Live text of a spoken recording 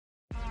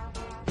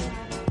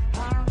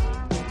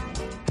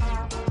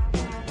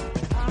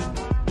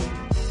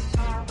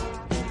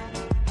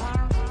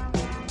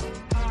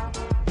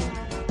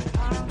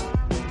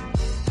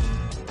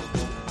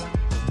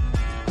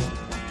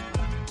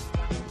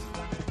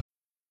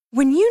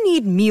When you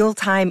need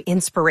mealtime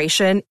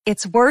inspiration,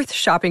 it's worth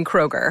shopping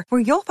Kroger,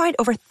 where you'll find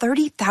over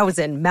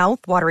 30,000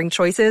 mouth-watering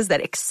choices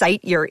that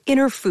excite your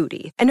inner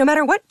foodie. And no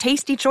matter what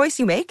tasty choice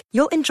you make,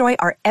 you'll enjoy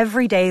our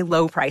everyday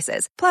low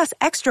prices, plus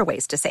extra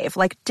ways to save,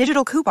 like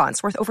digital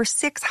coupons worth over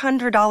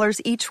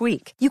 $600 each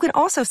week. You can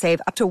also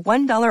save up to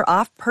 $1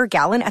 off per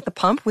gallon at the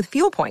pump with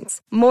fuel points.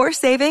 More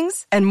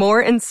savings and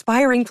more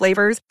inspiring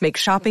flavors make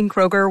shopping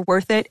Kroger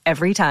worth it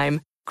every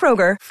time.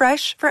 Kroger,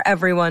 fresh for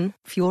everyone.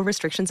 Fuel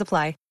restrictions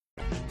apply.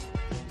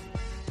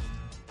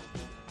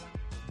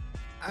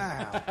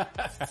 Ow.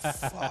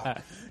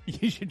 Fuck.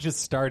 You should just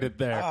start it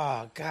there.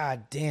 Oh,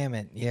 God damn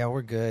it. Yeah,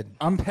 we're good.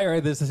 I'm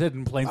Perry. This is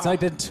Hidden Plain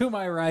Sight. And to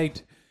my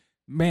right,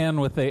 man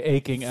with the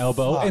aching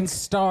elbow and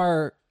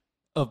star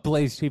of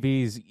Blaze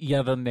TV's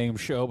yet unnamed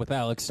show with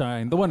Alex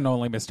Stein, the one and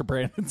only Mr.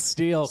 Brandon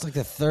Steele. It's like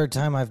the third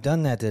time I've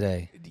done that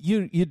today.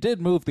 You did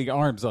move the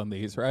arms on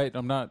these, right?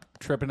 I'm not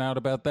tripping out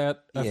about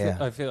that.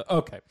 I feel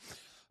okay.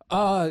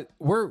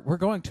 We're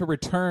going to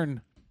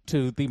return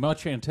to the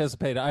much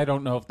anticipated. I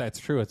don't know if that's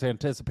true. It's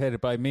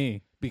anticipated by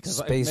me because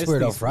Space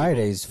Weirdo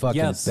Friday's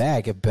fucking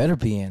back. It better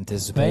be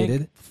anticipated.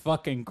 Thank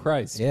fucking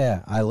Christ.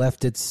 Yeah, I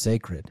left it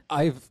sacred.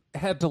 I've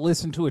had to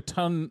listen to a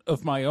ton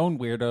of my own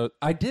weirdo.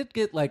 I did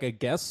get like a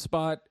guest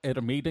spot at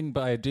a meeting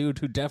by a dude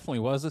who definitely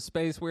was a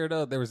space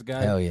weirdo. There was a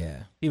guy. Hell yeah.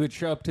 He would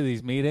show up to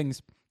these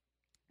meetings.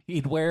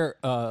 He'd wear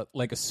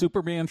like a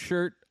Superman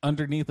shirt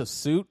underneath a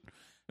suit.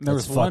 And there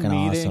was one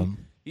meeting.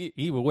 Awesome.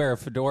 He would wear a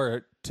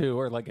fedora too,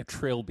 or like a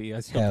trilby. I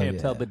still can't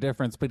tell the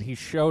difference. But he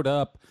showed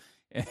up,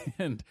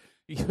 and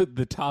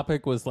the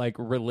topic was like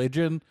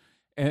religion,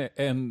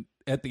 and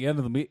at the end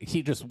of the meeting,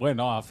 he just went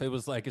off. It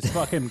was like his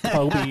fucking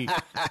Kobe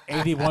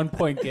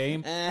 81-point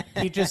game.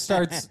 He just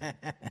starts,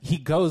 he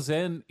goes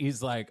in,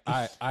 he's like,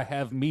 I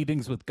have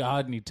meetings with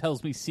God, and he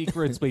tells me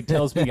secrets, but he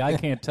tells me I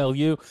can't tell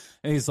you.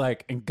 And he's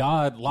like, and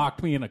God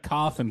locked me in a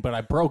coffin, but I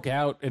broke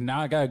out, and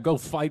now I gotta go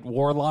fight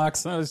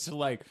warlocks. And I was just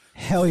like,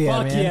 hell yeah,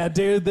 fuck man. Yeah,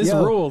 dude, this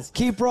rules.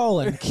 Keep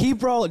rolling.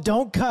 Keep rolling.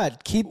 Don't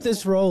cut. Keep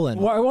this rolling.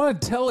 Well, I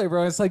want to tell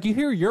everyone, it's like, you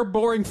hear your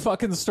boring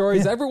fucking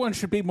stories. Everyone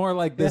should be more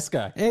like this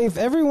guy. Hey, if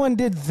everyone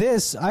did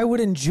this, I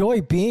would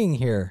enjoy being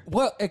here.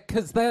 Well,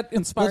 because that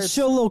inspires... Let's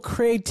show a little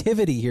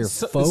creativity here,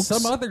 folks.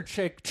 Some other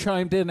chick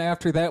chimed in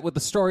after that with the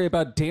story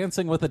about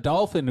dancing with a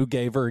dolphin who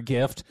gave her a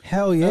gift.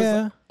 Hell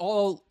yeah.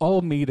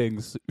 All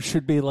meetings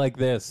should be like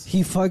this.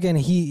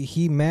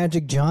 He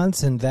Magic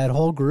Johnson that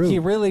whole group. He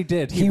really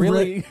did. He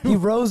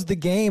rose the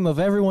game of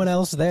everyone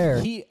else there.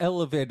 He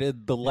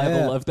elevated the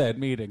level of that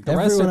meeting. The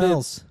everyone rest of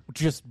else. it,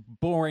 just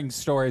boring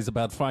stories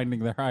about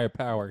finding their higher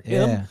power.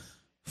 Yeah. Him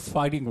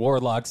fighting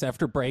warlocks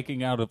after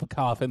breaking out of a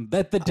coffin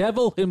that the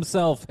devil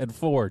himself had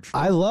forged.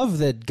 I love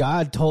that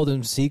God told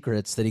him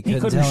secrets that he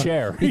couldn't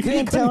share. He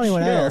couldn't tell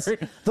anyone else.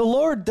 The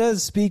Lord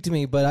does speak to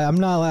me, but I'm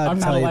not allowed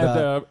to tell you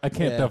about. I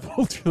can't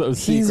divulge those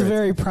secrets. He's a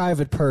very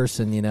private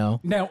person, you know.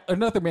 Now,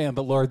 another man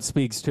the Lord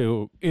speaks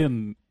to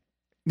in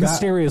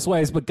mysterious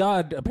ways, but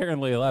God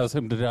apparently allows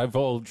him to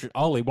divulge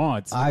all he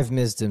wants. I've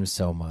missed him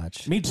so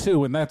much. Me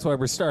too, and that's why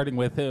we're starting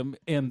with him.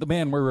 And the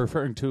man we're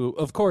referring to,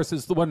 of course,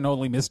 is the one and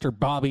only Mr.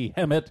 Bobby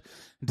Hemmett.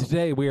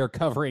 Today we are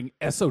covering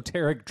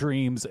Esoteric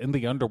Dreams in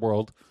the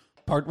Underworld,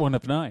 Part 1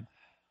 of 9.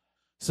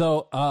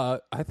 So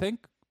I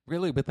think,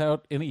 really,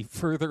 without any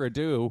further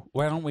ado,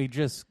 why don't we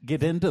just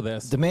get into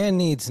this? The man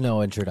needs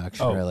no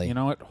introduction, really. You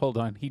know what? Hold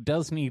on. He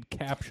does need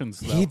captions,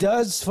 though. He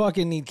does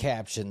fucking need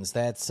captions.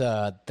 That's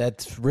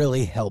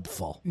really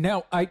helpful.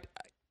 Now, I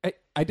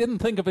didn't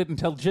think of it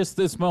until just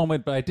this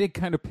moment, but I did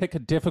kind of pick a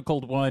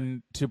difficult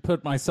one to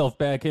put myself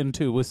back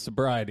into with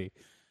sobriety.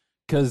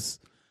 Because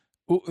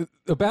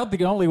about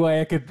the only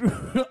way I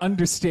could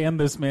understand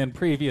this man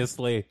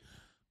previously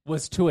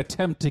was to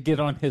attempt to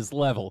get on his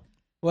level.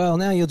 Well,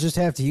 now you'll just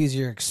have to use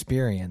your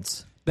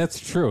experience. That's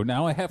true.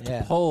 Now I have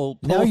to pull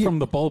from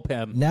the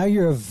bullpen. Now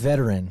you're a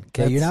veteran.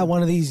 Okay, you're not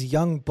one of these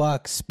young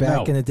bucks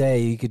back in the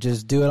day. You could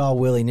just do it all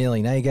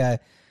willy-nilly. Now you got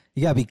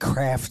to be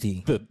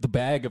crafty. The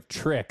bag of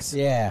tricks.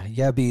 Yeah, you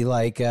got to be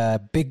like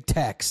Big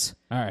Tex.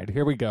 All right,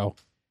 here we go.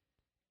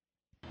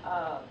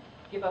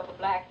 Give up a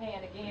black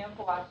hand again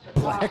for our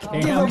Black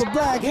hand. Give up a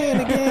black hand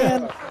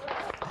again.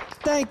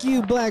 Thank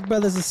you, black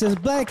brothers and sisters.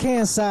 Black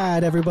hand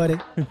side, everybody.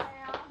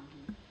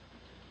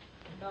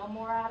 No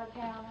more out of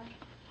towners.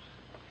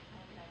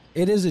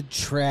 It is a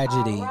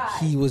tragedy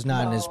he was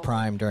not in his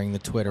prime during the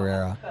Twitter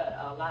era.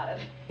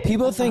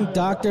 People think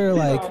Dr.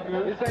 like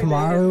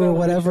Kamaru or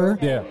whatever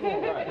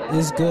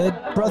is good.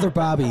 Brother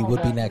Bobby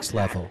would be next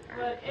level.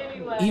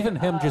 Even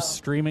him just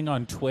streaming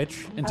on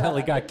Twitch until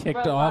he got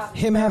kicked off.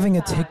 Him having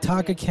a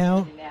TikTok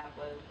account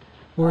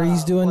where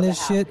he's doing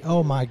this shit.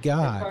 Oh my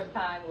God. First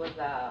time was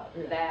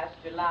last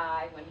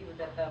July when he was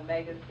at the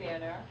Omega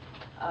Center.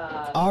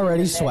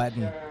 Already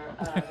sweating.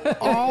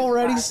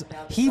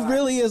 He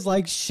really is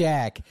like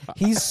Shaq.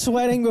 He's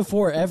sweating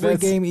before every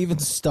game even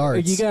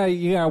starts.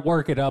 You gotta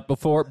work it up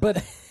before.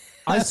 But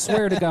I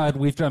swear to God,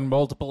 we've done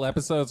multiple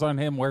episodes on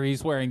him where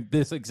he's wearing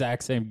this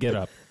exact same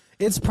getup.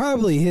 It's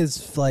probably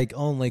his like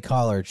only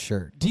collared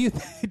shirt. Do you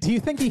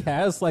think he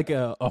has like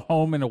a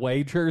home and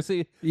away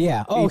jersey?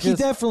 Yeah. Oh, he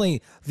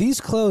definitely.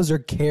 These clothes are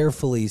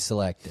carefully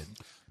selected.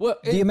 Well,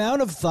 the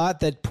amount of thought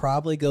that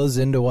probably goes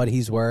into what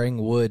he's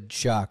wearing would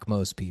shock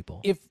most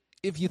people.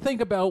 If you think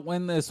about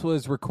when this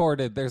was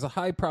recorded, there's a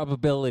high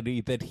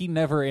probability that he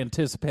never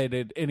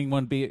anticipated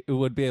anyone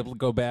would be able to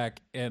go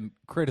back and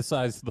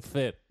criticize the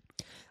fit.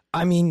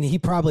 I mean, he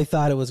probably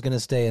thought it was going to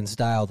stay in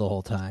style the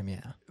whole time,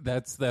 yeah.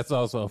 That's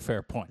also a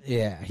fair point.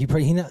 Yeah,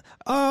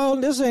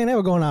 this ain't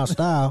ever going out of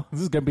style.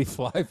 This is going to be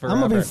fly forever. I'm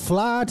going to be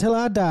fly till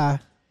I die.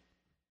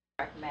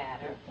 Dark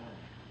matter.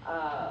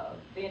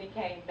 Then he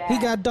came back. He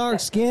got dark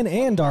skin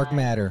and dark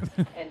matter.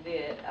 And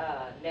did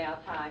Now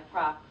Time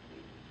Prophecy.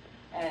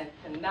 And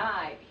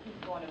tonight he's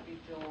going to be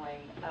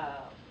doing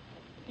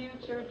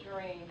Future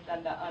Dreams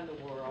and the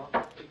Underworld.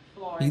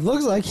 He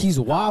looks like he's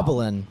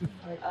wobbling,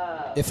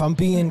 if I'm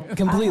being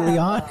completely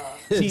honest.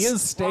 He is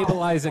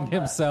stabilizing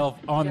himself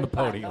on the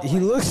podium.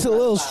 He looks a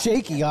little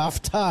shaky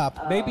off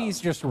top. Maybe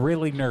he's just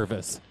really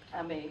nervous.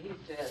 I mean,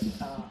 he's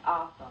just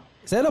awesome.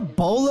 Is that a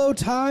bolo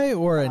tie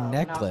or a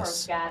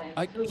necklace?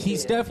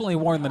 He's definitely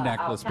worn the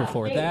necklace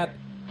before. That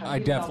I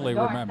definitely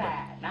remember.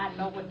 I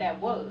know what that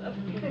was.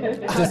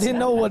 I didn't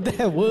know what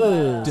that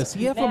was. Does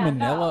he have a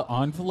manila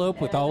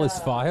envelope with all his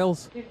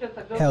files?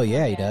 Hell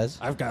yeah, he does.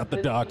 I've got the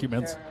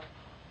documents.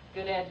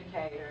 Good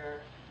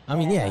educator. I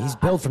mean, yeah, he's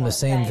built from the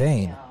same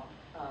vein.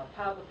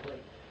 Publicly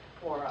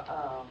for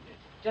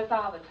just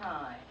all the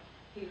time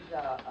he's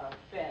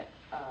spent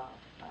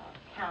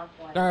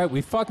counseling. All right,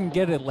 we fucking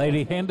get it,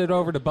 lady. Hand it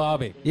over to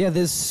Bobby. Yeah,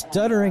 this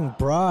stuttering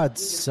broad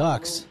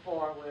sucks. Move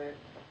forward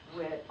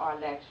with our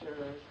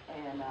lectures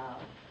and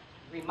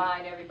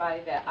remind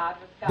everybody that Audra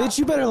Scott. Bitch,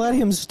 you better let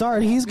him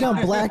start. He's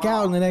gonna black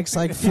out in the next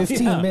like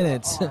 15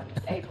 minutes. On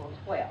April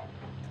 12th,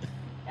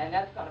 and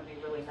that's gonna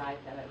be really nice.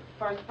 And it's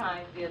first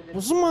time visit.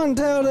 Will someone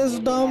tell this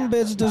dumb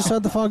bitch to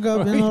shut the fuck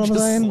up? You know what I'm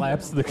saying?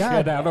 Slaps the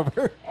shit out of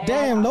her.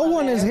 Damn, no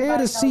one is here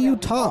to see you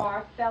talk. We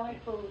are selling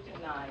food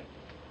tonight.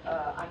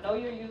 I know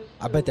you're used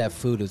to. I bet that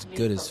food is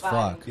good as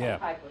fuck. Yeah.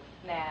 Type of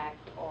snack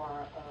or.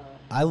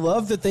 I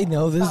love that they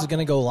know this is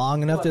gonna go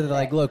long enough that they're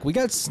like, look, we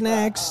got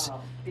snacks,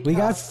 we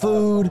got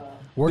food.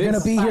 We're going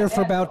to be here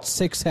for about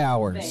 6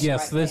 hours.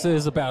 Yes, this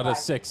is about a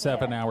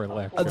 6-7 hour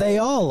lecture. They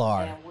all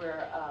are.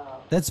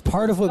 That's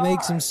part of what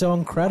makes him so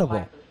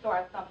incredible.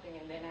 Start something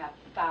and then have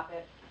to stop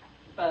it.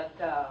 But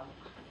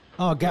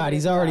oh, God,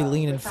 he's already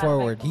leaning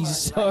forward. He's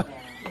so...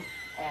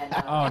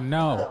 Oh,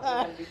 no.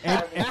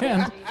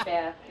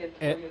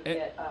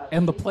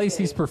 And the place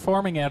he's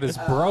performing at is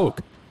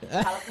broke.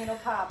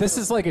 This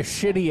is like a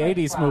shitty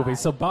 80s movie,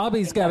 so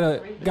Bobby's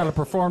gotta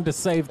perform to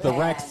save the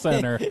rec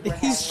center.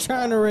 He's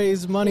trying to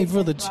raise money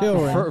for the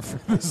children. For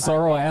the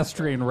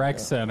Zoroastrian rec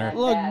center.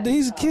 Look,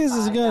 these kids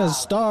is gonna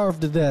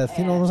starve to death,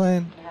 you know what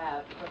I'm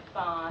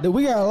saying?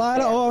 We got a lot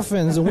of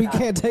orphans, and we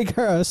can't take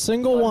care of a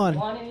single one.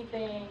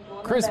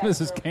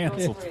 Christmas is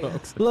canceled,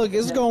 folks. Look,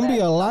 it's gonna be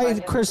a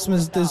light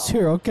Christmas this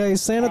year, okay?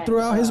 Santa threw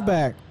out his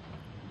back.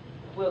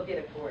 We'll get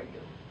it for you.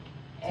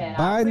 And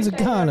Biden's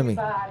economy.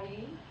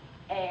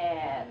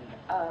 And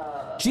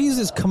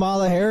Jesus,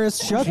 Kamala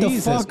Harris, shut the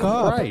fuck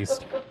up.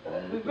 Christ.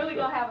 We're really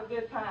gonna have a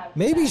good time.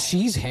 Maybe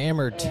she's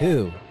hammered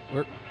too.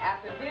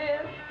 After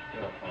this,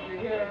 you're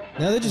here.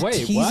 Now they're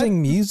just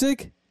teasing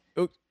music?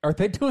 Are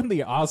they doing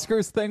the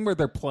Oscars thing where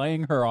they're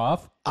playing her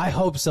off? I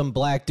hope some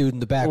black dude in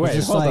the back was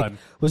just like,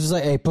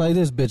 hey, play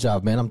this bitch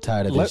off, man. I'm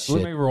tired of this shit.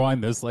 Let me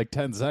rewind this like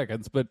 10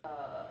 seconds, but...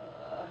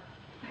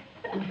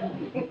 We're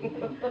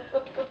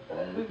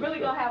really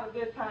gonna have a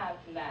good time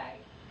tonight.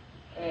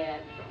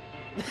 And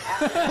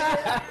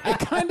it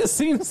kind of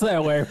seems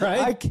that way,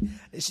 right?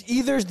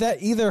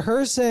 Either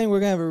her saying we're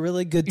gonna have a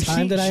really good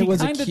time tonight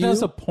was a cue. She kind of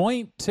does a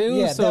point too.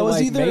 Yeah, so that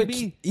was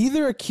like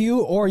either a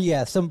cue or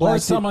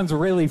someone's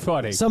really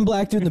funny. Some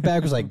black dude in the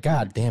back was like,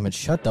 "God damn it,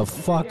 shut the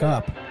fuck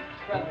up."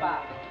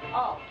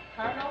 Oh,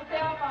 turn those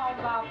cell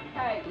phones off.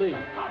 Hey, please.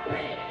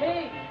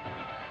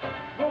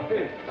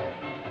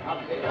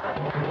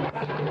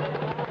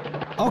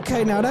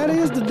 Okay, now that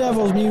is the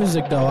devil's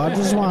music, though. I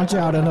just want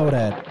y'all to know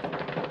that.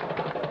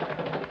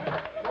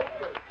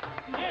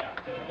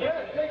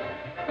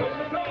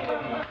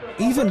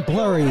 Even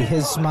blurry,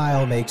 his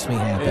smile makes me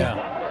happy. Yeah.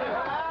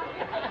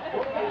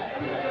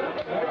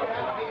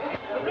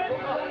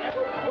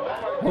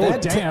 Oh,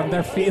 damn,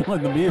 they're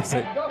feeling the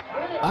music.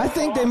 I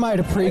think they might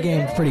have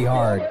pre-gamed pretty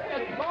hard.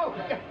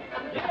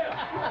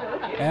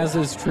 As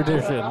is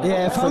tradition.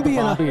 Yeah, if I'm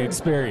being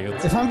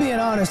experience. If I'm being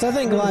honest, I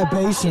think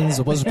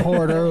Libations was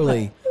poured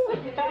early.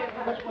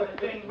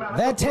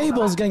 That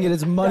table's gonna get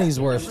its money's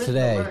worth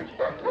today.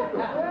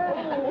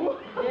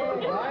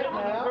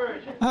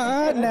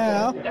 All right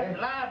now. That's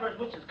the live version,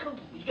 which is cool.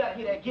 You gotta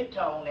hear that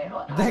guitar on there.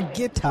 That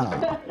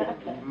guitar.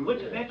 Which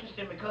is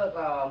interesting because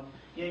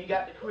you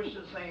got the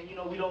Christians saying,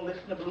 we don't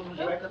listen to blues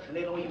records, and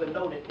they don't even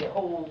know that the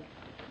whole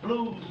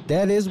blues.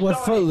 That is what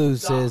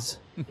Footloose is.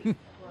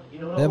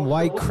 Them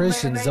white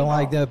Christians don't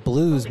like that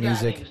blues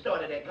music.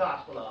 Started that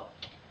gospel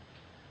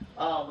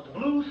off. The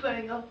blues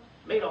singer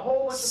made a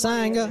whole bunch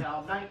Singer.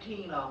 of money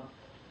in the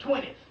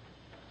 1920s.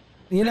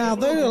 You know,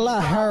 there's a lot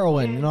of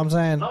heroin, you know what I'm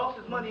saying? Lost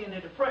his money in the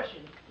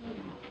Depression,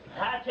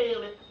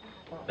 hightailed it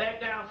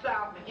back down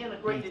south and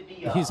integrated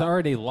the... He's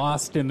already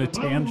lost in a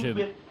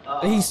tangent.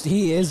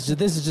 He is.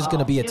 This is just going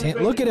to be a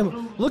tangent. Look at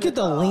him. Look at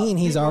the lean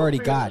he's already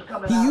got.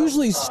 He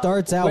usually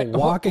starts out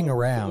walking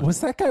around. Was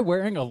that guy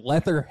wearing a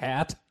leather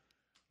hat?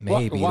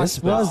 Maybe. Watch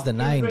This was the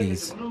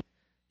 90s.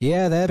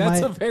 Yeah,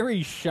 that's a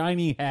very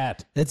shiny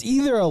hat. That's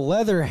either a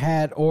leather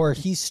hat or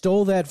he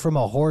stole that from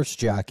a horse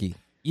jockey.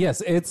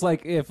 Yes, it's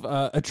like if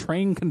a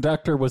train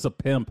conductor was a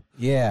pimp.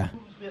 Yeah.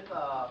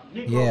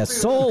 Yeah,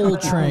 Soul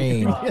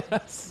Train.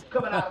 Yes.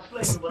 Coming out of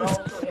slavery, but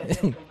also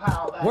had been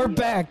compiled by We're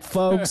back,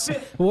 folks.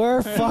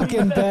 We're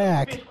fucking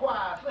back. Fish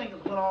choir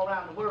singers went all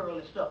around the world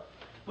and stuff,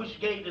 which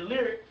gave the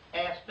lyric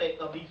aspect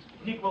of these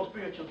Negro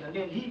spirituals, and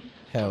then he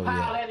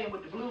compiled that in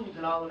with the blues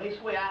and all, and they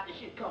swear out the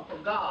shit come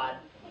from God.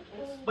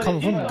 But come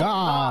from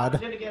God.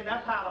 Then again,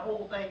 that's how the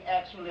whole thing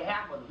actually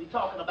happened. We're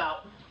talking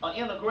about an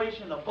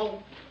integration of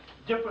both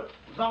different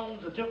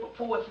zones, or different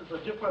forces, or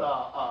different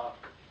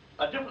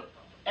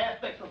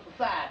aspects of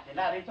society.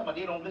 Now they talking about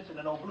they don't listen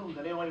to no blues,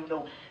 and they don't even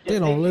know. They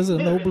don't listen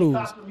to no blues.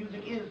 Gospel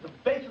music is the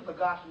basis of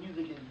gospel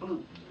music is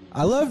blues.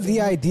 I love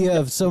the idea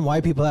of some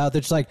white people out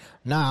there just like,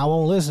 nah, I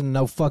won't listen to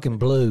no fucking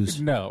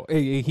blues. No,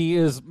 he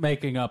is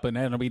making up an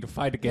enemy to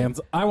fight against.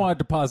 I wanted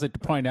to pause it to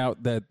point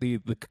out that the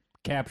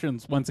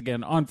captions, once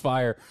again, on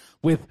fire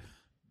with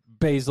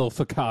Basil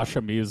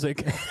Fakasha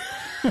music.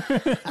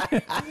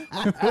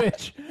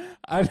 Which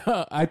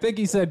I think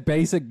he said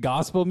basic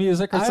gospel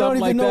music or something like that. I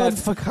don't even know what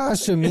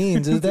Fakasha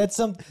means. Is that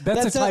some?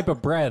 That's a type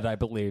of bread, I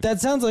believe. That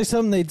sounds like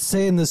something they'd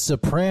say in The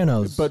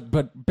Sopranos. But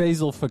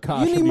Basil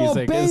Fakasha music. You need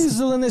more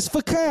basil in this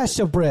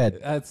Fakasha bread.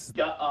 That's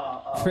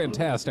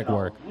fantastic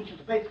work. Which is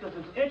basically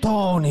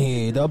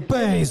Tony the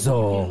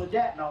basil. With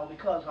that now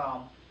because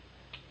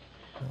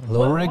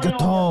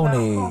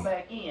Rigatoni.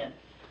 Back in,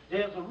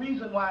 there's a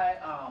reason why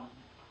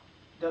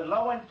the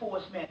law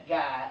enforcement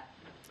guy.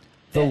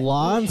 The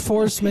law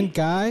enforcement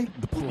guy?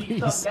 The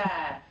police. Some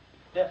guy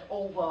that's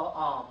over,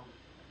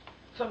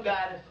 some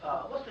guy that's,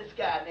 what's this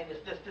guy name?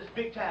 This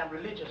big time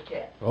religious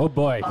cat. Oh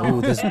boy.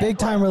 Ooh, this big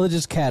time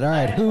religious cat. All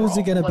right, who's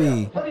he gonna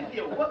be? What is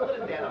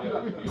that?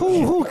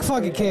 Who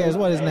fucking cares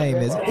what his name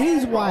is?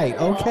 He's white,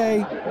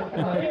 okay?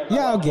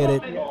 Y'all get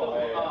it.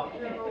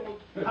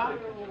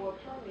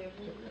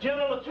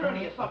 General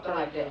attorney or something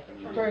like that.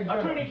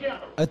 Attorney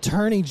general.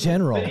 Attorney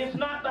general.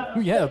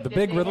 Yeah, the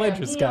big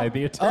religious guy,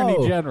 the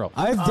attorney general.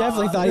 I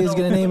definitely thought he was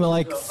going to name it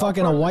like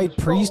fucking a white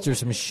priest or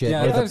some shit.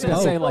 Yeah, I was going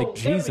to say like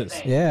Jesus.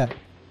 Yeah.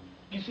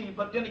 You see,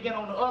 but then again,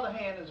 on the other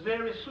hand, it's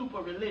very super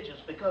religious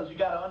because you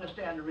got to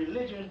understand the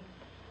religion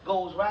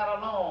goes right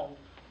along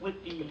with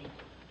the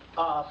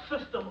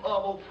system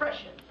of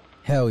oppression.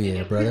 Hell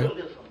yeah, brother.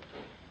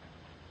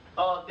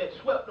 That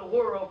swept the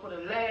world for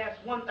the last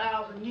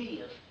 1,000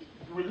 years.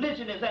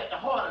 Religion is at the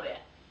heart of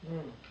that.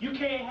 You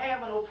can't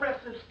have an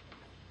oppressive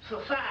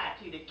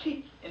society to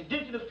keep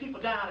indigenous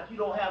people down if you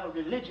don't have a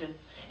religion,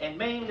 and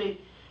mainly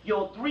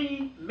your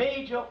three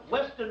major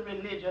Western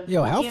religions.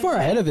 Yo, how far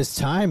ahead of his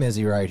time is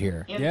he right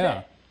here?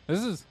 Yeah, this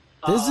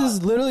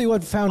is literally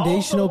what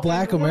foundational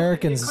Black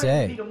Americans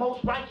say.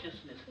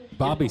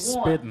 Bobby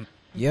Spittin'.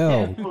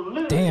 Yo,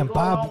 damn,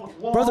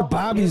 Brother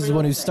Bobby's the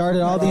one who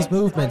started all these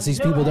movements. These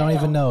people don't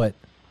even know it.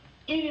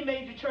 Any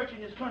major church in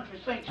this country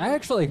I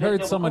actually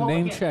heard someone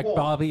name check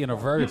Bobby in a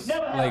verse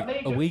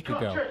like a week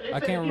ago. I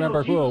can't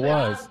remember who it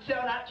was.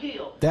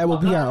 That will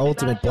be our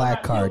ultimate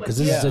black card because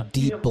this is a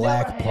deep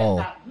black poll.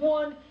 Not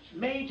one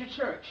major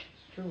church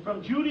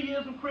from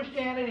Judaism,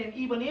 Christianity, and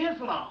even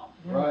Islam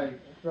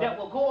that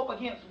will go up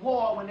against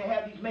war when they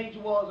have these major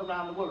wars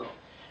around the world.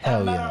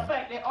 As a matter of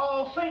fact, they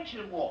all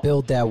sanction war.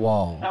 Build that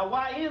wall. Now,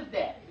 why is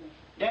that?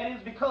 That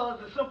is because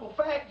the simple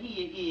fact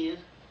here is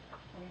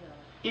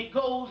it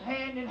goes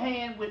hand in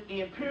hand with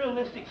the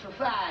imperialistic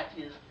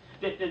societies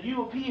that the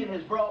European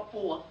has brought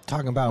forth.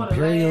 Talking about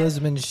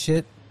imperialism and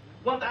shit.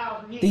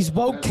 1,000 years. These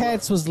woke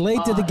cats was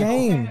late to the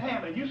game.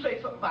 You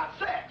say something about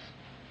sex.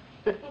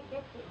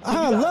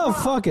 I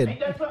love fucking. Ain't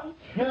that something?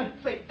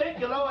 Say,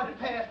 thank you, Lord, and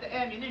pass the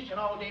ammunition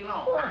all day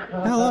long.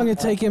 How long did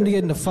it take him to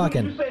get into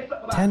fucking?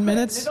 10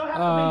 minutes?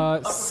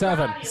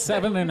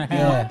 7.5.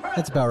 Yeah,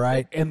 that's about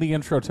right. And the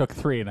intro took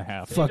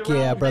 3.5. Fuck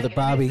yeah, Brother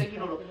Bobby.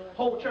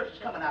 Whole church is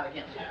coming out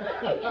against it.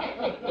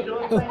 You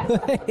know what I'm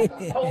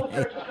saying? Whole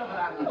church is coming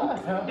out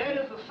against it. That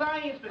is a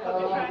science because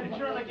they're trying to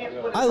turn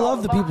against what I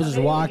love the people just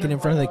walking in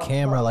front of the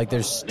camera like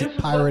they're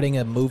pirating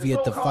a movie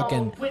at the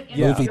fucking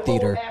movie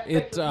theater.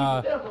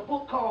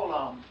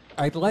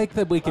 I like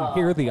that we can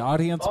hear the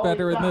audience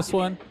better in this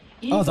one.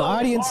 Oh, the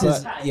audience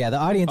is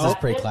is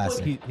pretty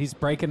classic. He's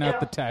breaking out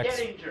the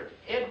text.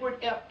 Edward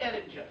F.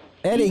 Edinger.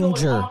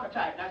 Edinger. Now,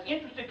 it's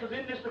interesting because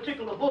in this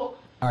particular book,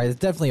 all right, it's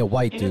definitely a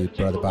white dude,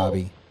 Brother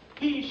Bobby.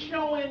 He's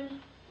showing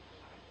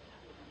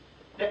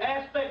the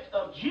aspects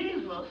of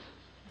Jesus.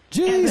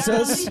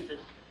 Jesus.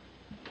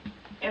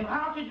 And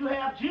how could you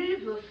have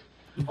Jesus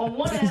on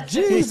one aspect?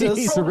 Jesus.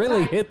 He's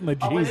really hitting the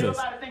Jesus.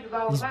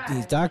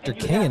 He's Dr.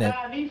 King in it.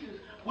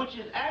 which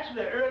is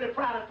actually an early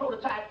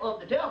prototype of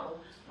the devil,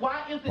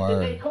 why is it that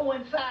they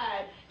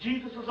coincide?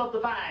 Jesus is of the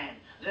vine,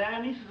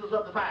 Dionysus is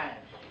of the vine,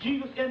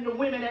 Jesus and the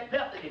women at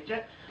Bethany,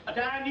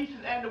 Dionysus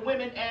and the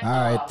women at...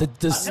 All right,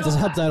 the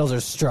subtitles are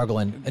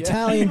struggling.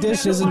 Italian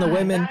dishes and the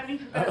women.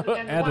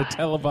 And a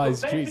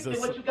televised Jesus.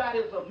 What you got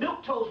is a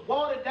milk toast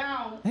watered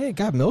down. Hey, it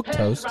got milk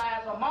toast. A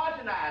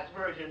marginalized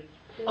version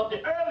of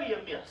the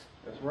earlier myth.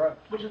 That's right.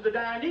 Which is the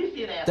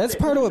Dionysian aspect. That's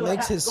part of what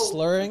makes his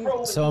slurring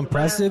so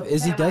impressive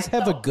is he does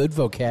have a good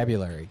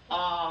vocabulary.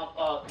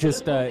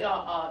 Just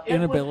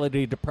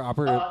inability to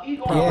properly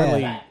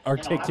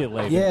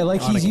articulate. Yeah,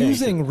 like he's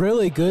using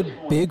really good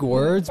big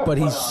words, but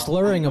he's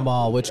slurring them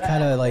all, which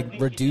kind of like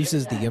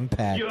reduces the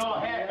impact. You're all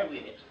happy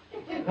with it.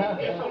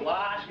 It's a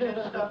wash and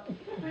stuff.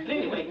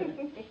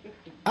 Anyway.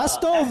 I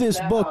stole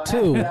this book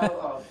too.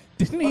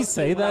 Didn't he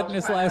say that in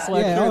his last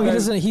lecture? Yeah, he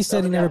doesn't. He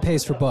said he never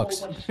pays for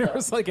books. It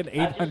was like an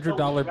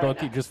 $800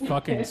 book he just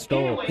fucking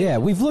stole. Yeah,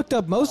 we've looked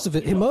up most of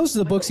it. Most of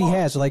the books he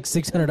has are like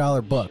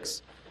 $600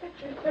 books.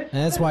 And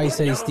that's why he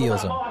said he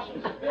steals them.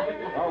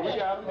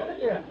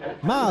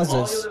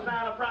 Moses.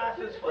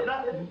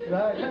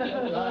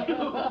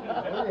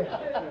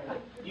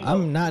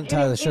 I'm not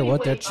entirely sure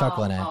what they're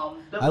chuckling at.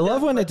 I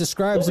love when it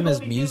describes him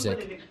as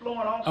music.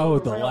 Oh,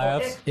 the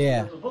laughs?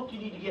 Yeah. It's a book you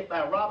need to get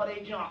by Robert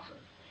A. Johnson.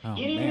 Oh,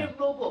 Any man. of his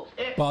little books.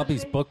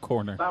 Bobby's Book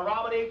Corner. By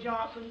Robert A.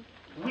 Johnson.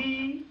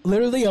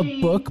 Literally a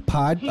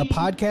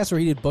podcast where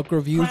he did book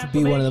reviews would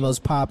be one of the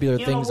most popular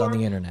things on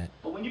the internet.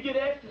 But when you get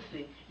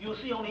ecstasy, you'll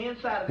see on the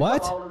inside of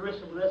what? all the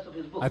rest of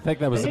his books. I think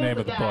that was the name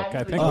of the book.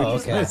 I think we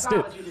just missed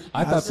it.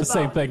 I thought the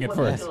same thing at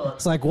first.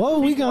 It's like, whoa,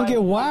 we gonna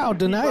get wild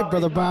tonight,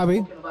 Brother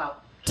Bobby.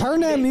 Turn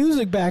that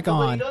music back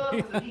on.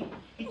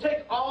 He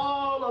takes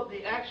all of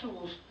the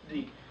actual,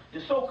 the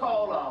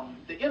so-called,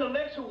 the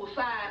intellectual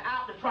side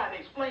out to try to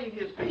explain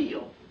his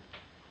field,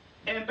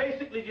 and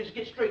basically just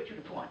get straight to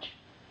the point.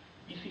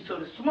 You see, so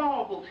the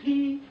small books,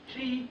 he,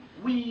 she,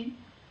 we,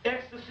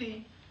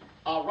 ecstasy,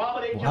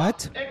 Robert A.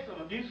 Johnson,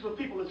 excellent. These are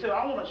people that say,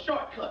 I want a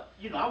shortcut.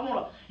 I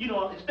want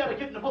to, instead of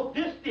getting the book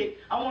this thick,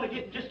 I want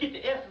to just get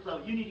the essence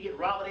of it. You need to get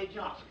Robert A.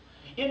 Johnson.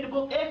 In the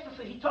book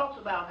Ecstasy, he talks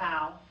about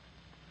how,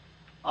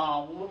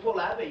 for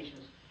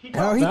libations,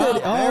 there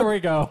we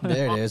go.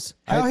 There it is.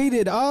 How he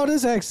did all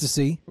this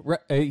ecstasy.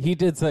 He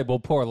did say, well,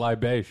 pour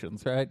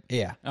libations, right?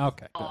 Yeah.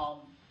 Okay.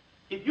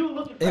 If you're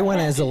looking for it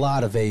went as a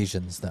lot of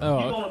Asians,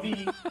 though. You're going to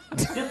be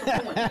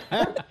disappointed.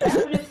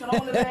 Happiness can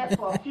only last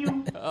for a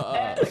few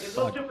aspects. It's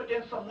no different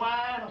than some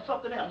wine or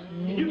something else.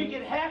 You can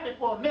get happy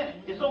for a minute.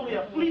 It's only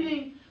a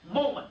fleeting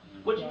moment.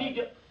 What you need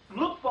to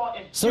look for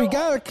is so you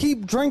got to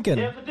keep drinking,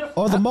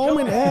 or the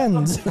moment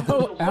ends.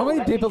 How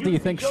many people do you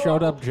think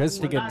showed up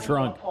just to get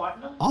drunk?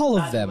 All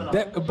of them.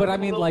 But I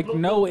mean, like,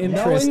 no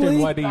interest in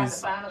what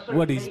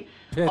he's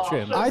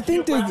pitching. I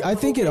think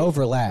it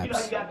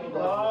overlaps.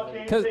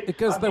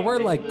 Because there were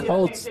like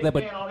cults that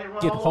would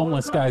get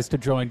homeless guys to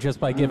join just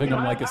by giving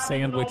them like a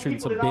sandwich and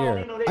some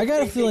beer. I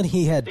got a feeling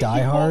he had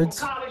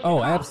diehards.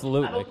 Oh,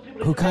 absolutely.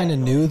 Who kind of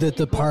knew that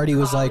the party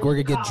was like, we're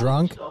gonna get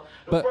drunk.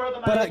 But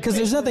because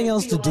there's nothing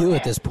else to do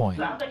at this point.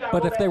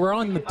 But if they were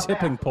on the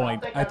tipping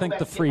point, I think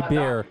the free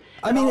beer.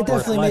 I mean, it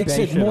definitely makes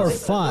it more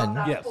fun.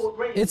 Yes.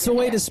 It's a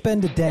way to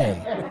spend a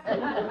day.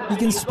 You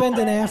can spend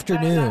an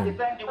afternoon,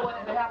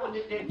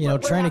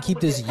 trying to keep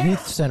this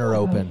youth center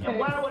open. And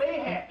why were they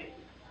happy?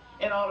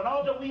 And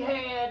although we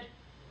had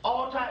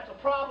all types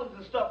of problems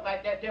and stuff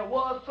like that, there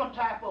was some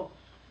type of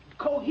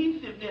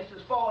cohesiveness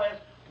as far as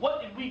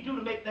what did we do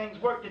to make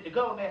things work that the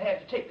government had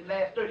to take the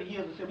last 30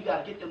 years and say, we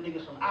got to get them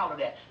niggas from out of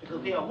that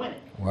because they are winning.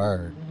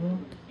 Word.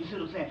 You see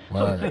what I'm saying?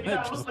 Word. So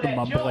just the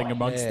mumbling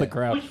amongst the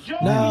crowd.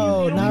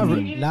 No, not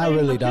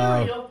really,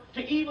 dog.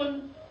 To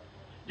even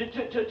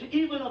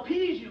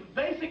appease you.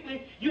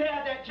 Basically, you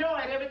have that joy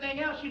and everything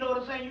else, you know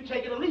what I'm saying? You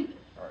take it or leave it.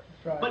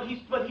 Right. But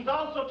he's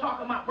also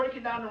talking about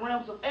breaking down the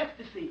realms of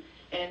ecstasy.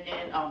 And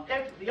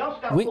ecstasy. He also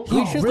got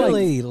he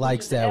really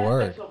likes that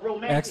word.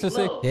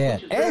 Ecstasy? Yeah,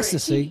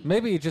 ecstasy.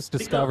 Maybe he just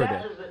discovered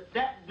it.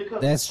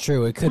 That's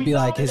true. It could be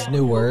like his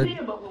new word.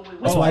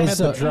 That's why he's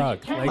a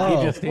drug. Like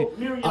I'd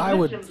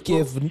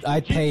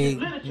pay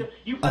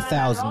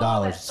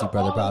 $1,000 to see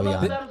Brother Bobby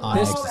on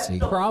ecstasy.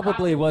 This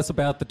probably was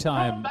about the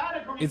time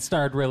it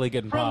started really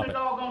getting popping.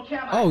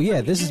 Oh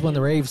yeah, this is when the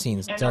rave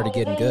scene started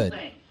getting good.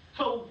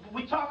 So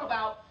we talk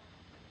about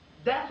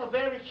that's a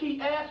very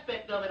key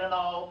aspect of it and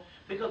all,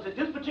 because at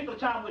this particular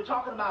time we're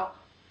talking about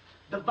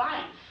the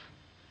vice,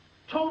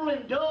 total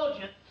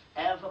indulgence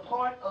as a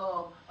part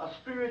of a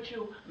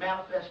spiritual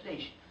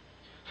manifestation.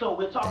 So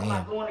we're talking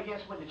about going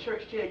against when the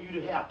church tell you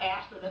to have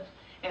abstinence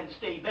and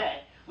stay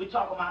back. We're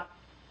talking about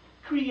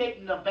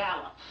creating a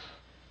balance.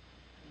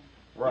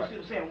 Right. You see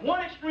what I'm saying?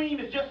 One extreme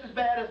is just as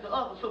bad as the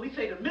other, so we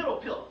say the middle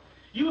pillar.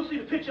 You'll see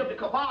the picture of the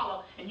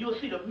Kabbalah, and you'll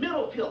see the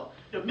middle pillar.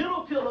 The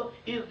middle pillar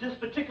is this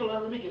particular,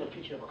 let me get a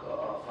picture of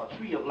a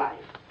tree of life.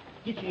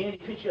 Get you any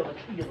picture of a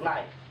tree of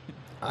life.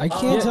 I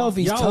can't tell if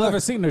he's y'all ever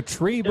seen a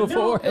tree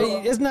before?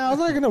 Hey, it's not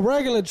like a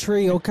regular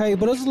tree, okay,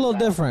 but it's a little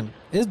different.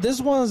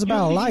 This one is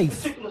about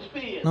life. You know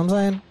what I'm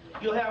saying?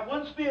 You'll have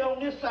one spear on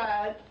this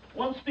side,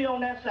 one spear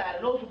on that side,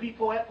 and those would be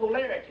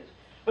polarities.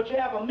 But you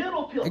have a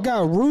middle pillar. It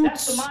got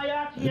roots.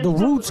 The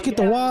roots get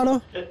the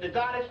water. The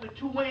goddess with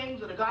two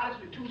wings, and the goddess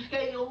with two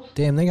scales.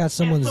 Damn, they got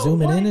someone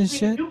zooming in and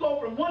shit. You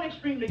go from one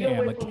extreme to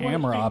Damn, a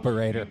camera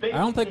operator. I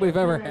don't think we've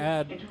ever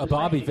had a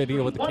Bobby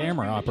video with a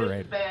camera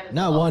operator.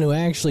 Not one who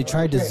actually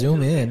tried to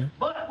zoom in.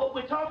 But what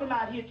we're talking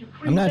about here, to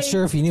create, I'm not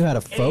sure if he knew how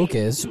to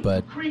focus,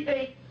 but to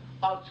create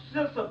a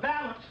sense of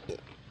balance.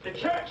 The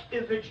church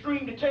is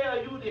extreme to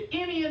tell you that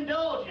any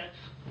indulgence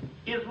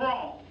is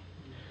wrong.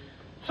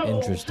 So,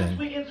 interesting. since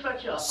we're in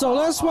such a, So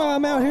that's why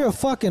I'm out here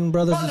fucking,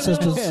 brothers and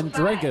sisters. And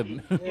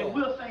drinking. and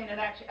we're saying in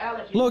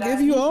actuality, Look,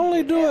 if you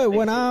only do it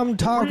when I'm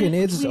talking,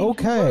 it's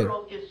okay.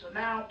 Is to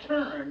now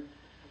turn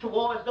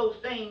towards those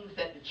things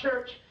that the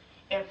church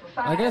and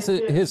society. I guess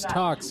his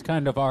talks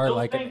kind of are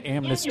like an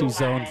amnesty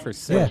zone for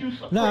sin.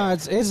 Yeah. No,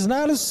 it's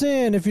not a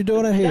sin if you're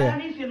doing it here.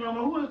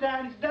 Who is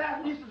Dionysius?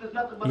 Dionysius is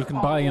nothing but You can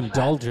buy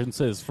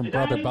indulgences from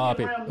Brother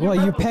Bobby. Well,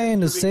 you're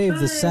paying to save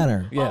the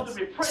center. Yes.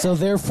 So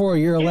therefore,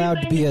 you're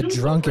allowed to be a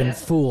drunken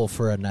fool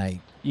for a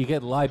night. You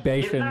get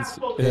libations.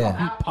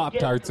 Yeah.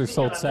 Pop-Tarts are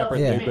sold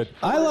separately, Yeah, but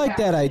I like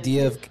that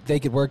idea if they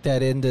could work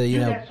that into,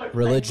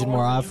 religion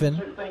more often.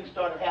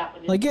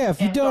 Like, yeah,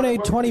 if you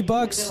donate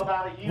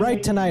 $20,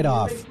 write tonight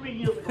off.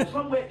 you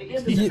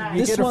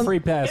This get a one- free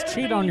pass.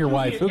 Cheat on your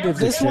wife. Who gives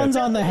a This shit? one's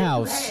on the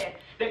house.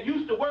 That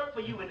used to work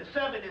for you in the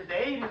 70s, the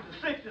 80s,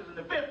 the 60s, and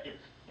the 50s.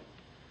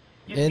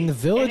 You In see? the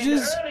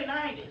villages? And in the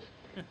early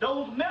 90s,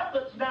 those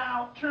methods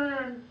now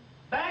turn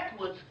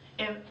backwards,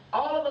 and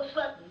all of a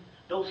sudden,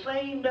 those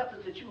same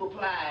methods that you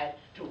applied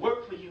to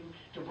work for you,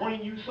 to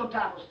bring you some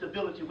type of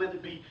stability, whether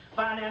it be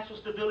financial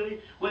stability,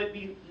 whether it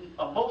be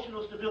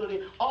emotional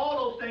stability,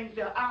 all those things,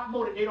 they're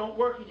outmoded. They don't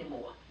work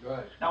anymore.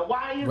 Right. Now,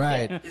 why is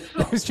Right. that? It's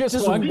simple. There's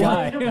just one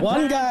guy.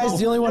 One guy's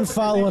the only one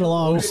following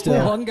along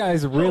still. One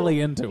guy's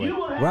really into You it.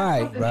 will have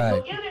Right, something in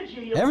right. your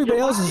energy, Everybody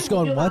your else is body just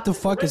going, will what the allow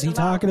fuck is he to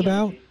regulate talking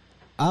about? energy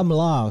I'm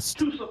lost.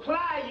 to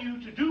supply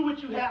you to do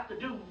what you have to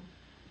do.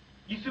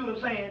 You see what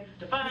I'm saying?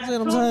 To find See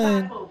what I'm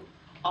saying?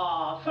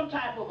 some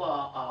type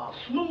of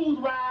smooth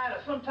ride,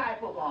 or some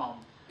type of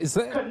Is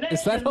that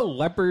connection, a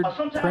leopard or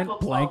some type print of,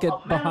 blanket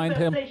behind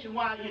him? manifestation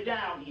while you're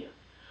down here.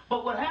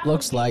 But what happens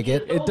Looks like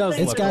is it. It does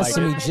those look got things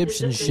some that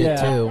Egyptian shit, Yeah.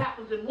 too.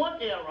 happens in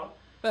one era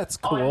That's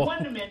or in cool.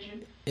 one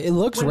dimension. It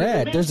looks When the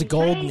rad. There's a dimension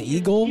golden changes,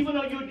 eagle. Even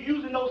though you're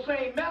using those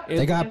same methods,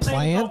 They got and things don't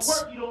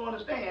plants. work, you don't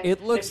understand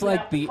It looks that you like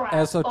have to the try other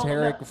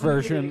esoteric methods. Let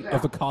me give you an version of a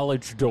example.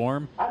 college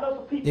dorm. I know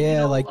some people,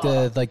 Yeah, like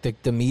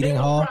the meeting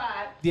hall,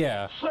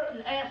 Yeah,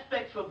 certain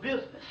aspects of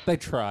business. they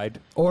tried.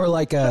 or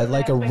like a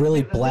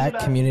really black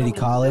community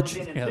college.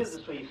 Yes.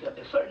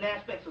 There's certain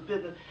aspects of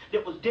business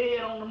that was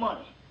dead on the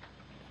money.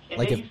 And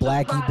Like they if used to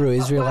black apply- Hebrew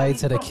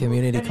Israelites had a apply these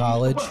community principles,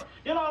 and they used to college. work.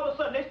 Then all of a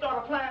sudden they start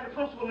applying the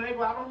principle and they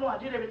go, I don't know, I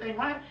did everything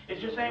right. It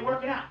just ain't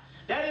working out.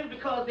 That is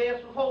because they're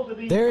supposed to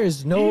be. There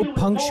is no dealing with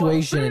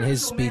punctuation more in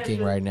his spiritual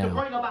speaking measures right to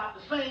now. bring about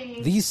the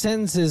same These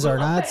sentences are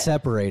not effect.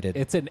 separated.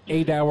 It's an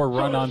 8-hour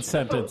run-on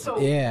sentence.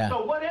 Yeah.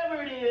 So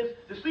whatever it is,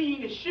 the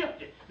scene is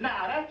shifted.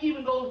 Now that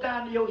even goes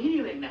down to your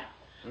healing now,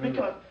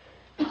 because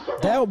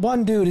That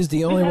one dude is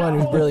the only one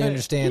who really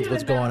understands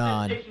what's going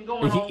on.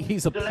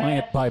 He's a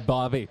plant by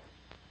Bobby.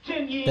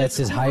 10 years, That's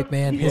his hype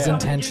man, his Yeah.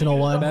 intentional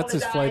one. That's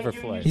his Flavor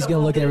Flav. He's gonna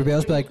look at everybody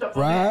else and be like,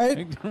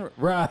 right,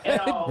 Right.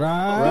 right,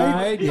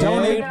 Right. yeah,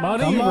 Donate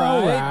money. come on,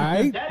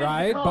 Right. right.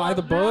 Right. Buy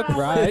the book.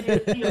 Right.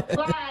 The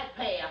applied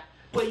path,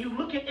 where you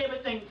look at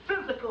everything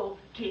physical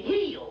to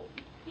heal,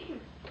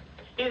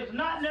 is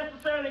not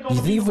necessarily going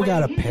You to be think if the we way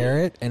got a to heal.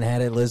 parrot and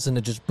had it listen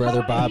to just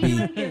Brother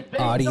Bobby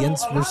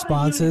audience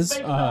responses,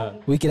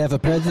 we could have a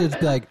president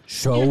be like,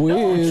 show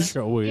is.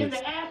 Show In is.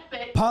 the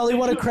aspect Polly that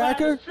want a you try to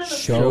cracker? center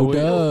Show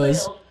does.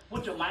 yourself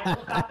with your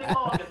microscopic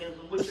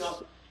organism, with your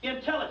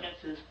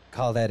intelligences.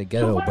 Call that a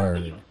ghetto work for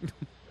bird. you.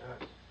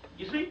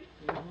 You see?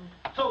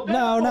 So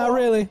No, not therefore,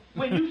 really.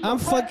 when you I'm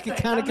suppress fucking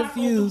things, kinda I'm not gonna do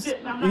confused. this,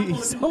 I'm not gonna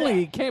He's do only, that.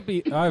 he can't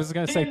be, I was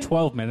going to say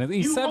 12 minutes.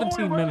 He's You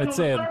 17 only work minutes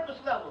on the in surface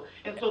level,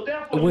 and so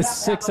therefore you with have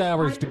to 6 have a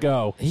hours to strength.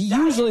 go. He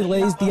usually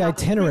lays the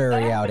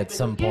itinerary out at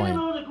some point.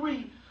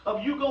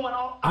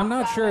 I'm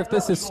not sure if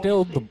this is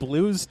still the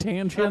blues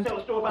tangent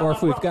or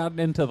if we've gotten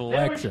into the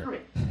lecture.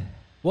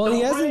 Well,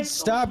 he hasn't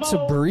stopped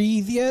to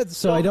breathe yet,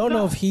 so I don't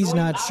know if he's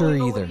not sure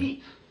either.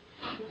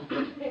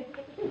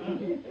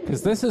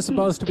 Because this is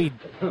supposed to be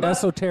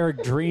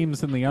esoteric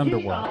dreams in the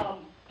underworld.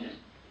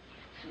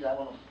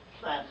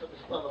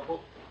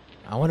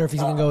 I wonder if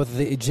he's gonna go with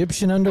the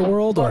Egyptian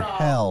underworld or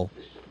hell.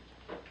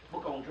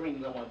 Book on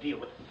dreams I want to deal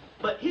with.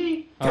 But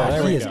he, God,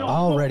 there he we is go.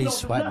 already don't do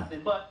sweating.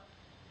 nothing, but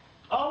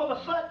all of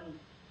a sudden,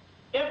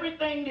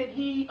 everything that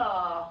he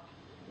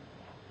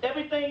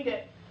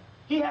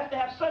has to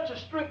have such a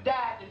strict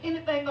diet that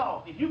anything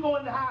off. If you go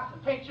in the house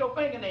and paint your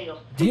fingernails,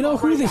 Do you know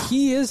who the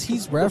he is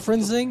he's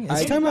referencing? Is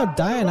he talking about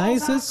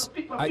Dionysus?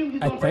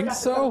 I think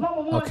so.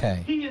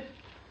 Okay.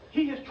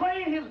 He has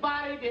trained his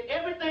body that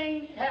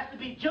everything has to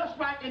be just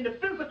right in the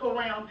physical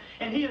realm,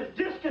 and he is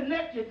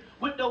disconnected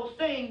with those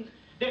things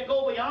that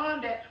go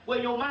beyond that, where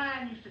your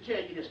mind used to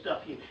tell you this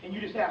stuff here, and you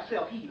just have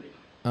self-healing.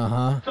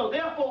 So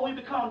therefore, we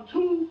become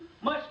too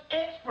much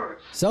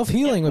experts.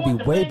 Self-healing would be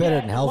way better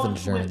than health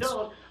insurance.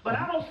 But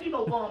I don't see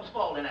no bombs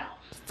falling out.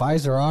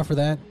 Pfizer offer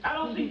that? I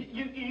don't see,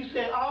 you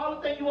said all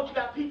the things you want, you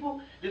got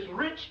people that's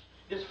rich,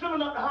 that's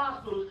filling up the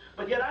hospitals,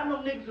 but yet I know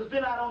niggas that's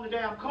been out on the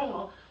damn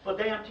corner for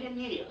damn 10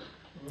 years.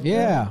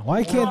 Yeah,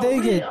 why can't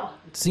they get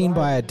seen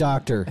by a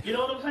doctor? You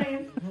know what I'm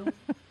saying?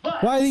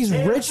 But why these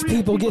rich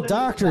people get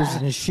doctors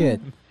and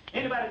shit?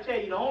 Anybody tell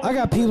you the only I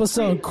got people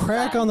selling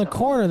crack on the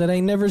corner that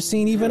ain't never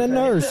seen even a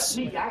nurse.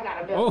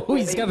 Oh,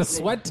 he's got a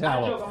sweat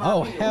towel.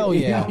 Oh, hell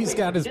yeah. He's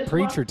got his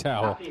preacher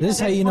towel. This is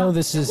how you know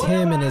this is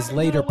him in his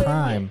later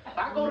prime. If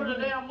I go to the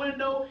damn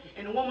window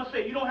and the woman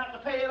say, you don't have to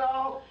pay it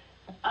all,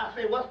 I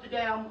say, what's the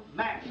damn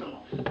maximum?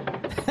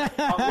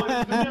 What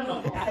is the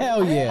minimum?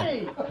 Hell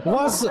yeah.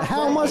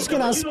 How much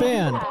can I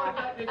spend?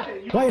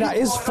 Wait,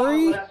 it's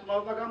free? That's the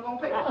motherfucker I'm going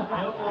to pay.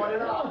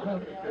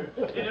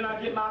 And then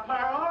I get my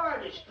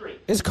priorities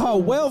straight. It's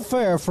called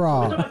welfare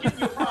fraud.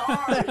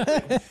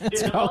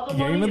 It's called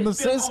gaming the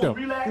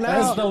system.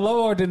 As the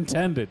Lord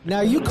intended.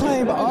 Now you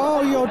claim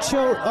all your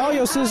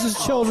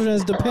sister's children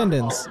as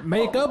dependents.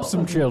 Make up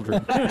some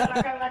children.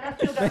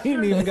 They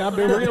ain't even got to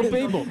be real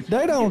people.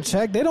 They don't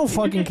check. They don't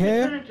fucking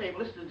care.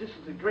 This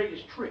is the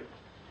greatest trick.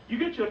 You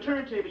get your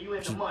turntable, you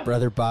in the money.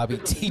 Brother Bobby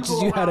teaches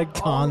you how to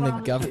con the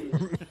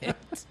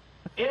government.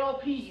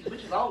 LPs,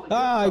 which is all the good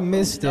I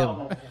missed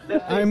him.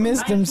 I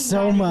missed him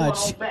so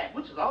much. Back,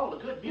 which is all the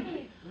good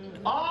music.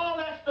 All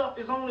that stuff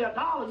is only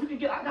 $1. You can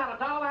get. I got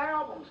 $1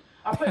 albums.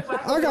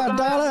 I got $1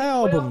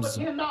 albums.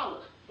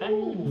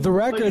 $10. The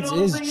records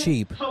is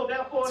cheap. So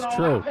therefore, it's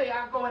true.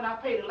 I go and I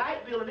pay the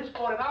light bill, and it's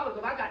 $40,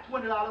 and I got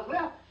 $20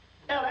 left.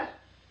 Hell, that's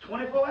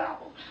 24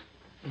 albums.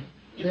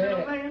 You see what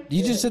I'm saying?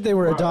 You just said they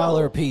were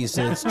 $1 a piece,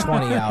 and it's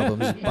 20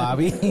 albums,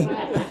 Bobby.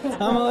 I'm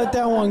gonna let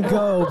that one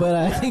go, but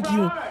I think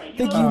you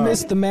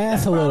missed the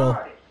math a little.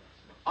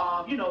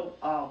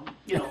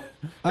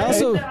 I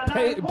also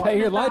pay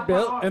your light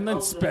bill and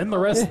then spend the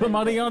rest of the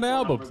money on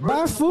albums.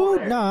 Buy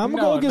food? Nah, I'm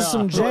gonna go get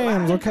some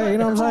jams, okay? You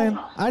know what I'm saying?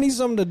 I need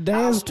something to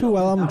dance to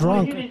while I'm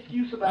drunk. I'm going to give an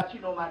excuse about,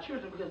 my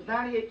children, because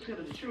 98%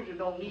 of the children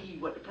don't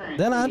need what the parents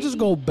Then I just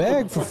go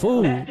beg for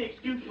food. That's the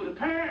excuse for the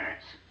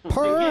parents.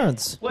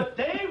 Parents. What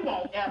they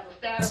want as a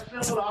status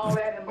symbol, all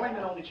that, and blame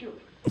it on the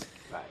children.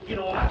 My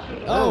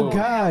children. Oh,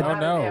 God. Oh,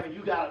 no.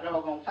 You got a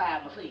dog on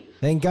 5 Mercedes.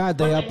 Thank God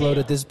they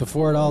uploaded this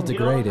before it all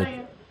degraded.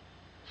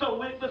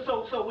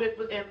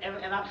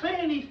 And I'm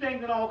saying these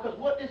things and all because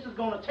what this is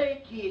going to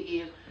take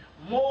here is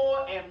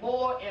more and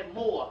more and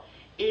more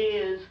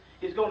is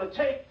going to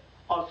take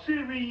a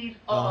series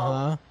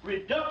of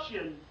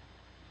reduction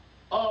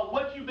of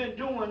what you've been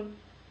doing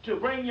to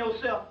bring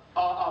yourself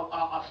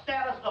a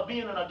status of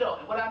being an adult.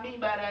 And what I mean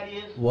by that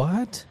is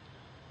what?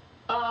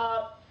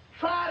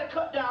 Try to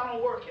cut down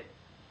on working.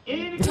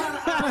 Any kind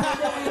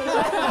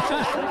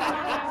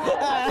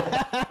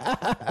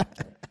of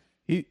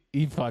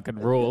He fucking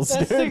rules,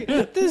 dude.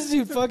 This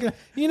dude fucking.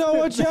 You know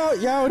what,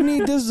 y'all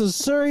need? This is a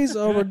series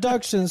of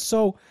reductions,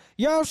 so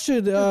y'all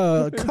should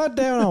cut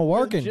down on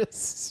working.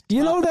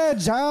 You know that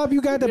job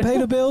you got to pay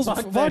the bills?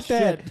 Fuck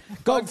that.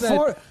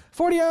 Go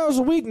 40 hours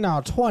a week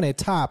now, 20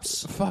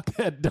 tops. Fuck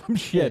that dumb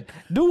shit.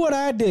 Do what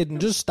I did and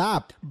just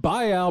stop.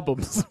 Buy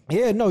albums.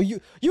 Yeah, no,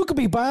 you could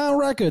be buying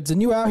records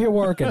and you out here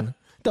working.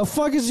 The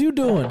fuck is you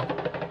doing?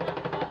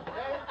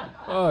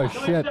 Oh,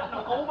 shit.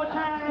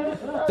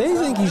 They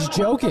think he's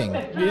joking.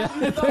 Yeah,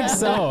 I think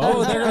so.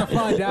 Oh, they're going to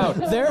find out.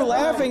 They're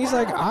laughing. He's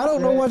like, I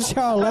don't know what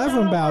y'all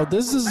laughing about.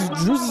 This is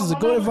a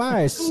good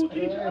advice.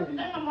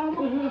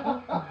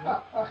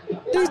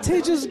 These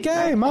teachers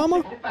gay, mama.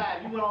 You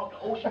went off to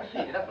Ocean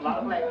City. That's a lot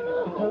of black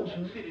people go to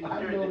Ocean City, New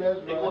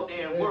Jersey. They go up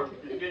there and work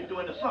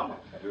during the summer.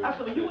 I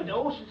said, well, you went to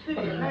Ocean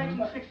City in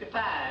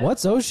 1965.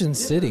 What's Ocean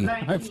City?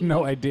 I have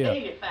no idea.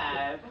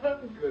 85.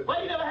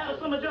 Well, you never had a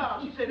summer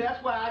job. She said,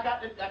 that's why I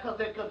got this, because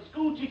the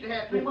school teacher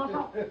had 3 months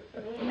off.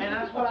 And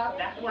that's what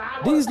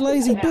I These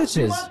lazy bitches.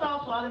 3 bitches. months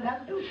off, so I didn't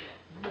have to do shit.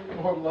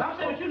 I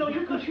said,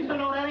 you could. She said,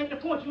 no, that ain't the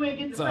point. You ain't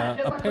getting the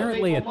fact.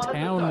 Apparently a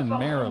town in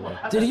Maryland.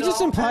 Did he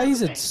just imply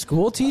he's a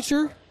school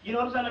teacher? You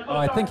know what I'm saying? Oh,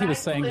 I think he was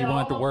saying he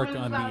wanted to work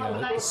on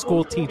the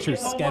school teacher's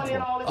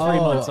schedule. 3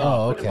 months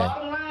off. Oh,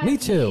 okay. Me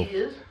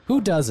too.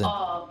 Who doesn't?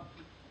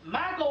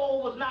 My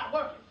goal was not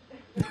working.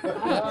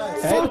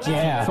 Fuck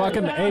yeah.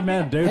 Fucking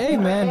amen, dude.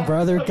 Amen,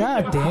 brother.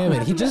 God damn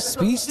it. He just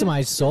speaks to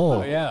my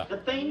soul. Yeah.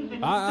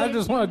 I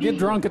just want to get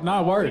drunk and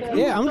not work.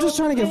 Yeah, I'm just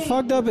trying to get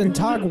fucked up and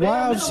talk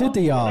wild shit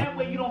to y'all. That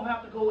way you don't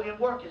have to go and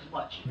work as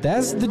much.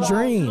 That's the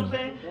dream.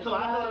 So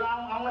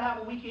I only have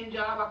a weekend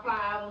job. I fly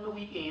out on the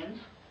weekends.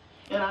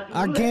 And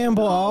I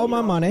gamble all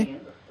my money.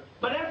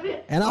 But that's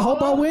it. And I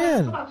hope I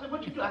win. I said,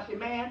 what you do? I said,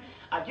 man,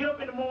 I get up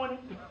in the morning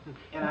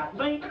and I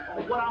think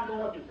on what I'm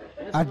going to do.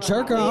 I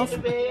jerk off.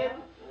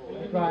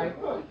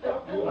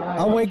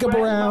 I wake up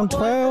around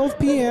 12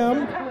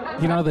 p.m.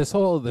 You know, this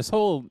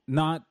whole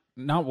not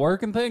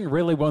working thing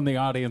really won the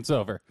audience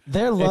over.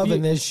 They're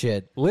loving this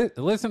shit.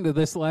 Listen to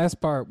this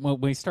last part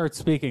when we start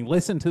speaking.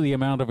 Listen to the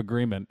amount of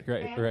agreement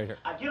right here.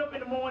 I get up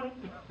in the morning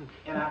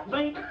and I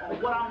think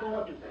on what I'm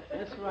going to do.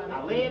 That's right.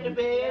 I lay in the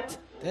bed.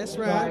 That's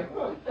right.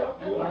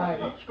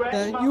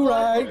 Scratch my You butt.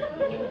 right.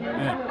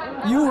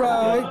 Yeah. You You know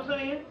right. what I'm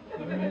saying?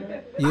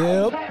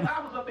 Yep.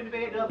 I was up in the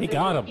bed the other He day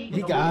got him. eating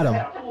He a got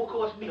him.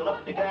 full-course meal up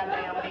in the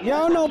goddamn thing.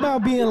 Y'all know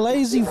about being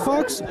lazy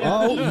fucks?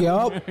 Oh,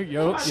 yup.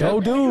 Yo, Show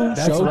do.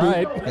 That's Show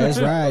right. Do. That's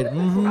right.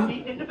 Mm-hmm. I'm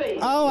eating in the bed.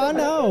 Oh, I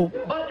know.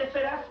 But they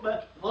say that's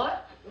but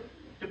what?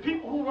 The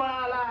people who run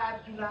our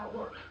lives do not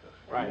work.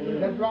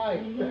 That's right.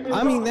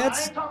 I mean,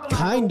 that's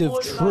kind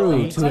of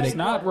true to It's an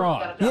not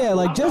wrong. Yeah,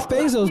 like Jeff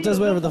Bezos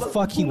does whatever the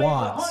fuck he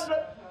wants.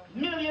 $100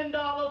 million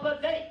a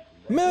day.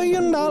 $1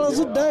 million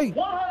a day.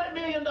 $100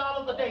 million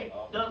a day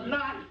does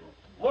not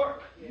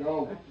work.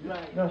 No.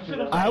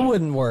 I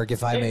wouldn't work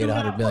if I made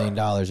 $100 million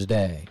a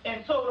day.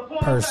 And so the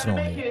point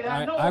Personally. I'm trying to make is,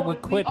 I know I would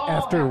that quit we all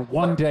after have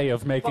one work. day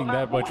of making But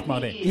that my much point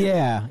money. is,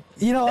 Yeah.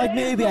 You know, like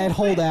maybe I'd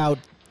hold out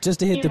just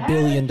to hit the $1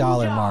 billion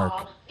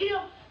mark. If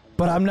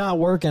But I'm not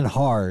working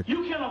hard.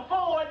 you can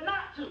afford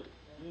not to.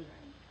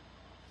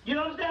 You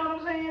understand what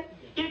I'm saying?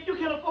 If you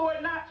can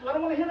afford not to. I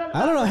don't want to hear nothing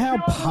I don't know how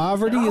about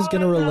poverty is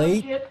going to all that kind of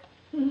relate, shit.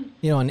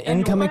 you know, an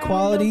income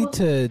equality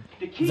to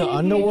the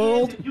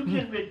underworld.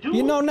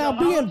 You know, now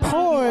being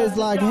poor is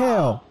like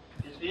hell.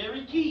 It's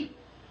very key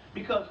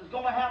because it's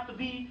going to have to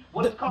be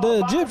what is called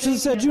The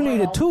Egyptians said you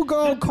needed 2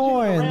 gold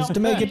coins to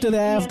make it to the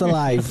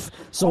afterlife.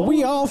 So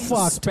we all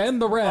fucked.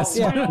 Spend the rest.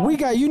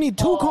 Yeah, you need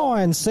 2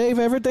 coins, save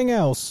everything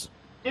else.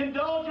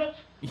 Indulgence,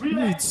 You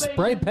need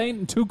spray paint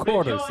and 2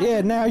 quarters.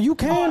 Yeah, now you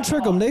can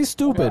trick them. They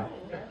stupid.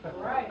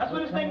 That's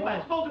what this thing about.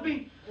 It's supposed to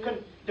be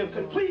the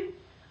complete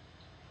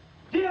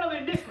deal of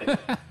iniquity.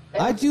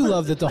 I do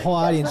love that the whole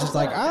audience is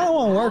like, I don't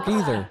want to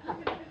work either.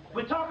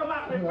 We're talking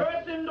about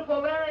reversing the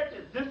polarities.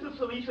 This is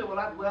so he said,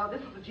 well,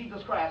 this is the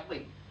Jesus Christ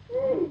way.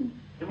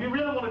 If we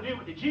really want to deal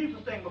with the Jesus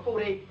thing before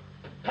they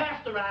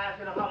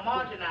pasteurized it or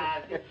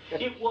homogenized it,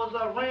 it was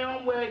a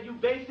realm where you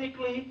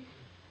basically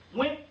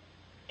went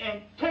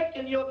and took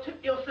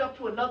yourself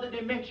to another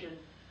dimension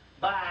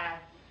by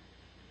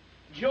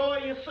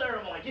joyous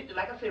ceremony.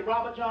 Like I said,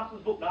 Robert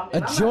Johnson's book. Now, A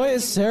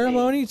joyous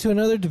ceremony to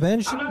another I'm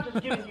dimension? not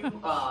just giving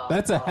you.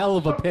 That's a hell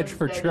of a pitch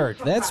for church.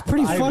 That's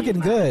pretty fucking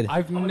good.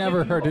 I've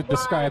never heard it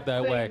described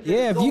that way.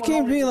 Yeah, if you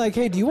came to me like,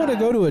 hey, do you want to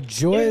go to a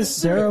joyous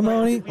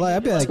ceremony? Like,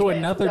 I'd be like, To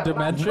another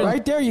dimension?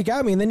 right there, you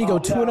got me. And then you go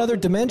to another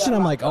dimension.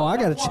 I'm like, oh, I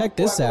got to check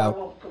this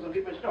out.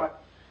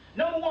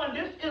 Number one,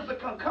 this is a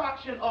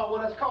concoction of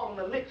what is called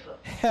an elixir.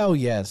 Hell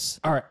yes.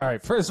 All right.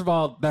 First of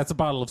all, that's a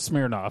bottle of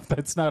Smirnoff.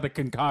 That's not a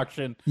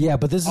concoction. Yeah,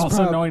 but this is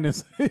Also known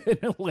as an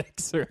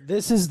elixir.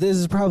 this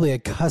is probably a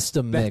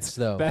custom mix,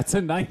 though. That's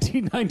a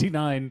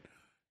 1999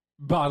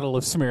 bottle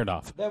of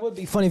Smirnoff. That would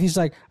be funny if he's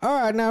like, all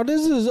right, now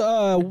this is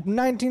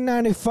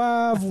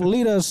 1995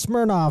 liter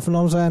Smirnoff, you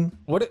know what I'm saying?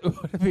 What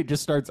if he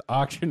just starts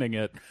auctioning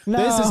it? No.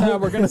 This is how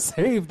we're going to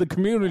save the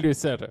community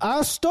center.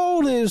 I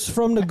stole this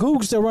from the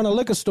gooks that run a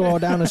liquor store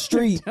down the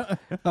street.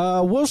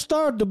 We'll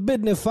start the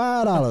bidding at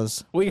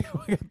 $5. We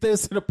got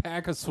this in a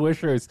pack of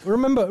Swishers.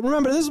 Remember,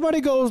 this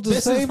money goes to This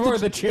is save for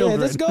the children.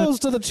 Yeah, this goes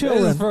to the This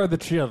children. is for the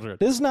children.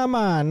 This is not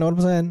mine, know what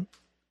I'm saying?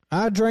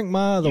 I drink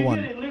my other You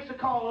one. get an elixir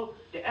called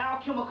the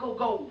alchemical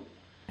gold.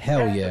 Hell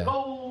That's yeah. The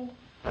gold,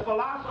 the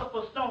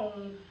philosopher's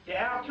stone, the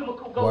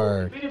alchemical gold.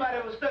 Word. If anybody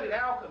ever studied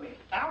alchemy,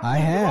 I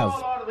have. is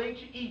all out of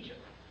ancient Egypt.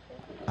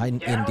 The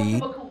Indeed.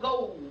 alchemical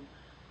gold,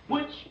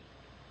 which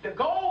the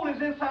gold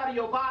is inside of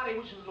your body,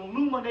 which is an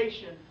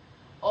illumination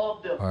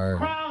of the Word.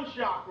 crown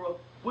chakra,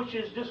 which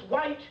is this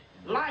white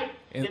light.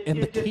 And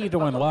the key to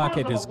unlock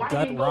it is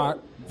gut rot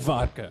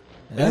vodka.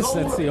 That's-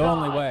 That's the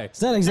only way.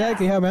 It's not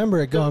exactly how I remember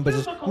it going, but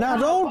just now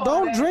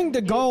don't drink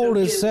the gold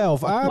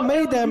itself. I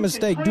made that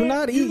mistake. Do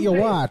not eat your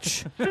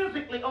watch.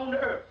 Physically on the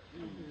earth.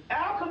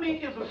 Alchemy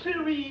is a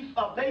series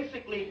of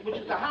basically, which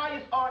is the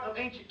highest art of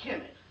ancient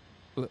chemists.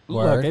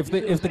 Look,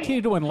 if the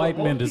key to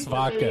enlightenment is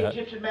vodka,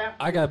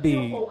 I gotta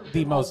be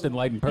the most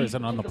enlightened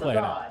person on the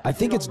planet. I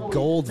think it's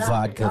gold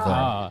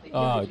vodka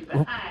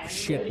though.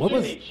 Shit. What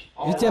was? You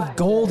used to have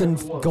gold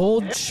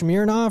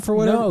Smirnoff or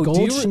whatever. No,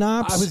 gold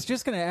schnapps. I was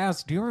just gonna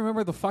ask. Do you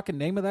remember the fucking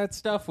name of that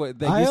stuff? They I used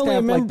to only have like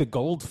remember- the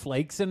gold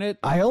flakes in it.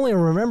 I only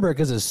remember it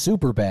because it's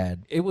super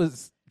bad. It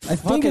was. I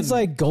think it's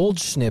fucking- like Gold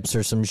Schnips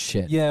or some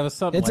shit. Yeah, it was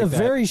something. It's like a that.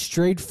 very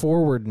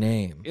straightforward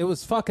name. It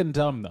was fucking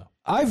dumb though.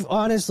 I've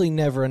honestly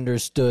never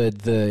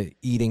understood the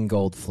eating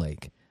gold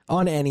flake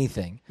on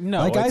anything. No,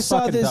 like it's I saw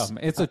fucking this. dumb.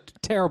 It's a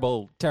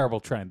terrible, terrible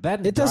trend.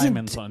 That It and doesn't-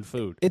 diamonds on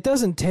food. It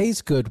doesn't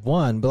taste good,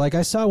 one, but like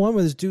I saw one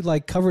where this dude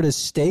like covered a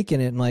steak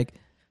in it, and like,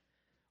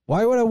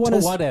 why would I want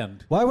To what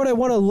end? Why would I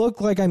want to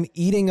look like I'm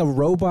eating a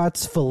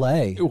robot's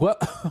fillet? Well,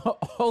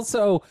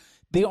 also,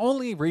 the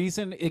only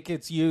reason it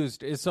gets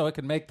used is so it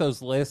can make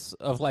those lists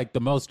of like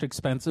the most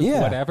expensive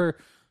Yeah. whatever.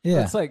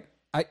 Yeah. It's like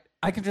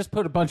I can just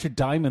put a bunch of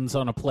diamonds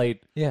on a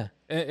plate Yeah.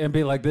 and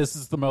be like, this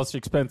is the most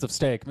expensive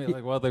steak. And be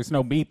like, well, there's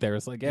no meat there.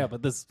 It's like, yeah,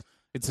 but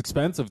it's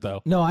expensive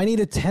though. No, I need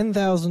a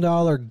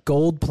 $10,000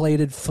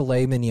 gold-plated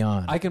filet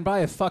mignon. I can buy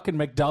a fucking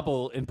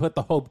McDouble and put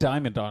the Hope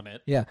Diamond on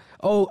it. Yeah.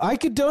 Oh, I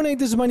could donate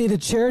this money to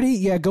charity?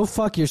 Yeah, go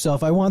fuck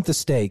yourself. I want the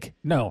steak.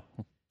 No.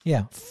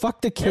 Yeah,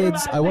 fuck the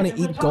kids. I want to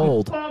eat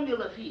gold.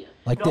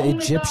 Like the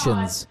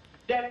Egyptians.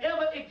 That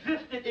ever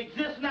existed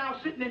exists now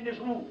sitting in this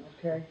room.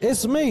 Okay.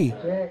 It's me.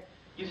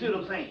 You see what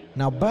I'm saying?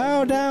 Now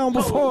bow down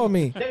before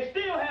me. They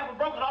still haven't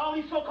broken all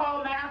these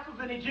so-called masters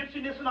and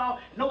Egyptian this and all.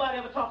 Nobody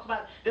ever talks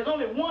about it. There's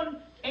only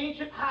one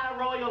ancient high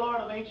royal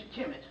art of ancient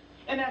chemistry,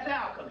 and that's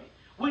alchemy,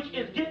 which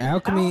is getting...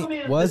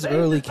 Alchemy was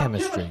early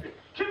chemistry.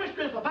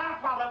 Chemistry is a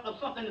byproduct of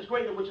something that's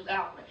greater, which is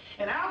alchemy.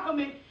 And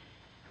alchemy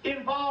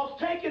involves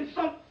taking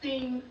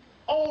something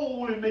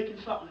old and making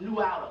something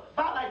new out of it.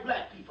 About like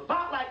black people.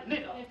 About like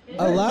nigga.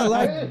 A lot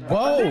like...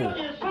 Whoa.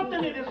 Nigga is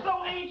something that is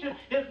so ancient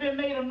that's been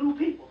made of new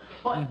people.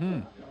 But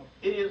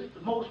it is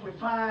the most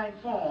refined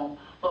form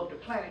of the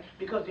planet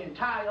because the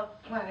entire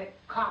planet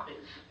copies.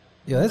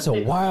 Yeah, that's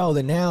a wild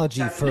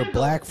analogy for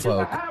black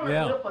folk.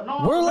 Yeah.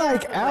 We're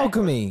like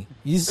alchemy.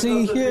 You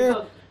see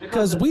here?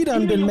 Because we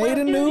done been made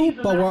anew,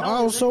 but we're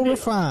also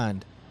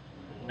refined.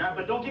 Now,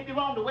 but don't get me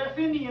wrong, the West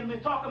Indian we're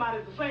talking about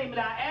is the same in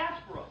our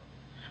diaspora.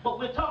 But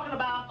we're talking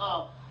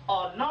about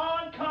a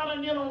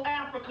non-continental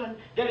African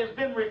that has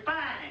been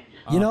refined.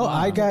 You know,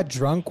 I got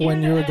drunk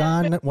when you were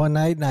gone one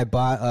night, and I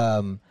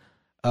bought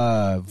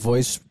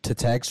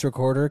voice-to-text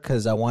recorder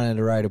because I wanted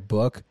to write a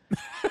book.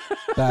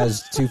 I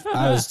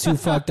was too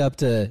fucked up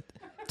to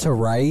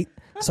write.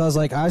 So I was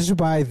like, I should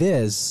buy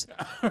this.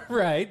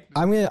 Right.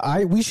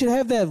 We should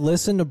have that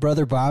listen to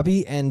Brother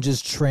Bobby and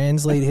just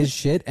translate his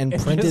shit and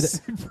print it,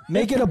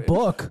 make it a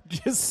book.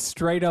 Just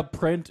straight up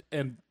print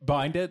and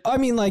bind it. I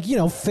mean, like,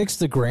 fix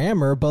the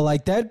grammar, but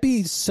like that'd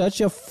be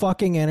such a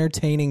fucking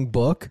entertaining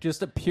book.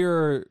 Just a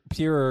pure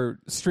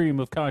stream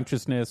of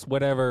consciousness,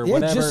 whatever. Yeah,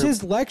 just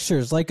his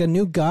lectures, like a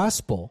new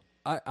gospel.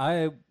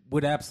 I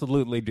would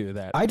absolutely do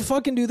that. I'd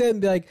fucking do that and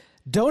be like,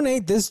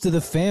 donate this to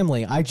the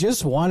family. I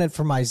just want it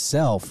for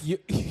myself.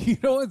 You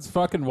know what's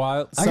fucking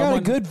wild? I got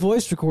a good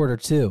voice recorder,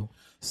 too.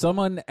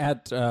 Someone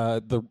at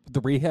the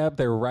rehab,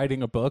 they were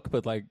writing a book,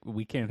 but, like,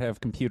 we can't have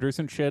computers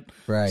and shit.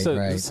 Right.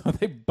 So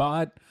they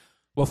bought...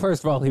 Well,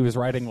 first of all, he was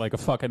writing, like, a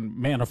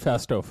fucking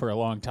manifesto for a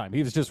long time.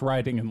 He was just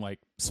writing in, like,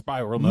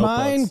 spiral notebooks.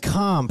 Mein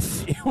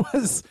Kampf. It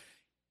was...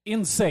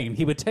 insane.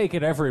 He would take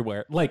it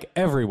everywhere. Like,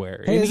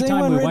 everywhere. Hey,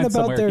 anytime we went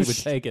somewhere, he would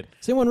take it.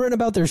 Has anyone written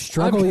about their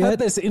struggle I've yet? got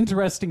this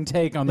interesting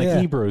take on the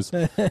Hebrews.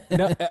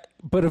 No,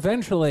 but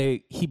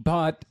eventually, he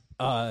bought,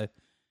 it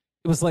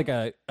was like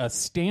a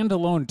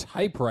standalone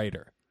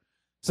typewriter.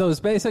 So it's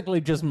basically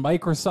just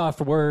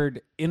Microsoft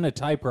Word in a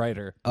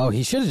typewriter. Oh,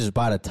 he should have just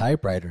bought a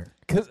typewriter.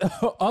 Because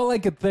all I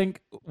could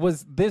think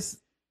was this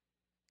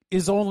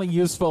is only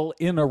useful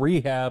in a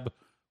rehab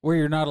where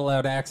you're not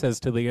allowed access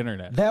to the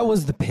internet. That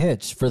was the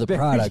pitch for the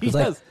product. It was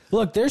like,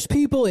 look, there's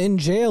people in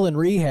jail and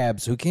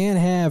rehabs who can't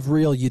have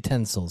real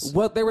utensils.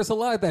 Well, there was a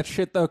lot of that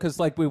shit, though, because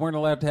like we weren't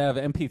allowed to have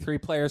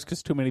MP3 players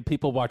because too many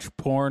people watch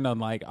porn on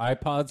like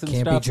iPods and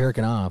can't stuff. Can't be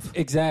jerking off.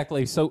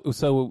 Exactly.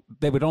 So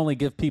they would only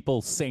give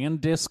people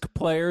SanDisk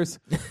players,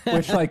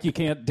 which like you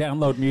can't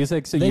download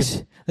music. So they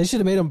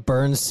should have made them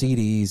burn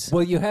CDs.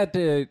 Well, you had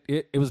to.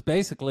 It was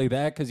basically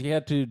that because you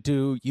had to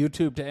do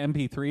YouTube to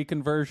MP3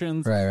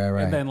 conversions, right,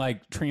 and then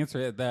like transfer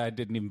it. That I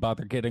didn't even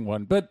bother getting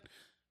one, but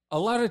a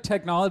lot of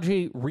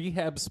technology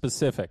rehab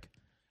specific.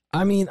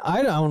 I mean,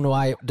 I don't know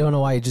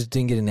why you just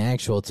didn't get an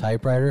actual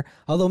typewriter.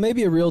 Although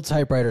maybe a real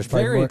typewriter is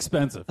probably very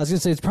expensive. I was gonna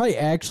say it's probably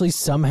actually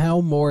somehow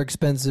more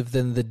expensive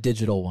than the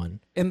digital one.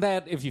 And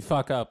that if you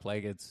fuck up,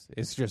 like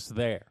it's just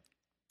there.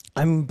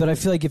 But I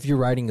feel like if you're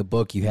writing a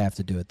book, you have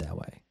to do it that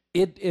way.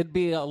 It'd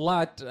be a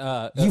lot.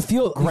 You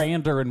feel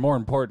grander and more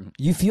important.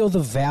 You feel the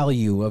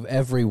value of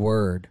every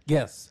word.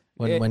 Yes.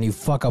 When you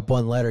fuck up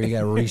one letter, you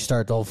got to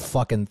restart the whole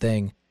fucking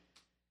thing.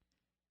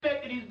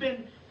 That he's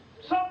been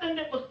something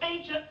that was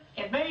ancient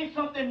and made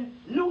something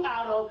new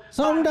out of.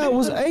 Something that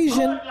was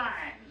Asian.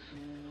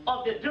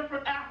 Of the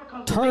different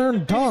Africans.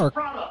 Turned dark.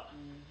 Product.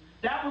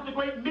 That was the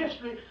great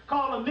mystery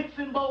called a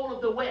mixing bowl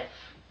of the West.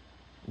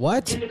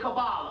 What? In the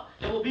Kabbalah.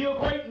 There will be a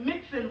great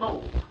mixing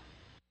bowl.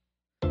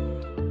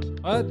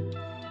 What?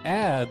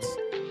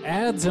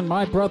 Ads in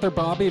my Brother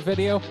Bobby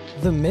video?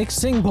 The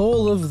mixing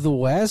bowl of the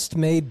West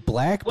made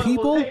black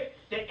people? Well,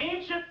 the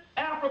ancient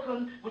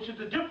Africans, which is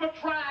the different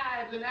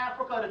tribes in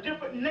Africa, the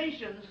different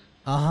nations,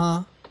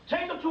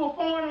 take them to a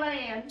foreign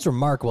land. It's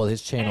remarkable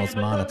his channel's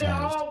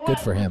monetized. Good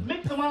for him.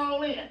 Mix them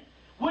all in,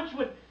 which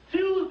would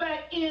fuse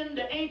back in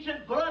the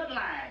ancient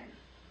bloodlines.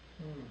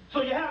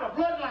 So you have a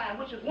bloodline,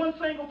 which is one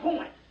single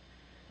point.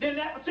 Then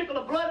that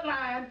particular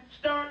bloodline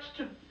starts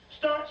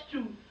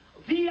to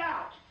V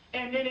out.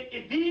 And then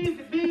it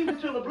bees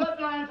until the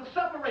bloodlines are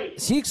separated.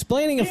 Is he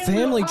explaining a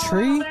family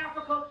tree?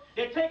 Africa,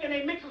 they're taking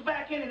their mixes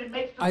back in and it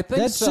makes them... I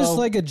think that's so. Just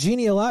like a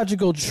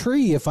genealogical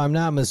tree, if I'm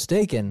not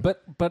mistaken.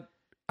 But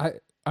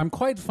I'm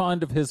quite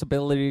fond of his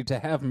ability to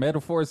have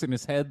metaphors in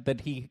his head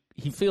that he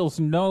feels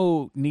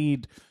no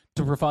need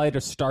to provide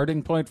a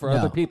starting point for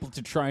other people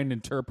to try and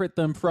interpret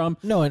them from.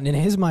 No, and in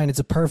his mind, it's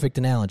a perfect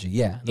analogy.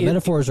 Yeah, the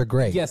metaphors are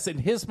great. Yes, in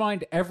his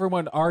mind,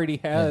 everyone already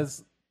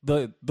has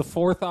the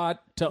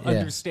forethought to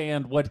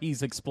understand what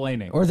he's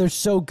explaining. Or they're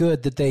so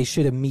good that they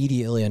should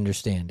immediately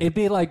understand it. It'd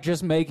be like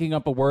just making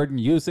up a word and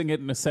using it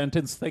in a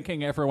sentence,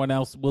 thinking everyone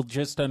else will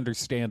just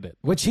understand it.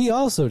 Which he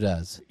also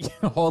does.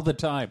 All the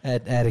time.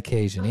 At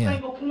occasion, yeah.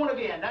 Single point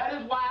again. That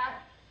is why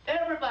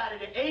everybody,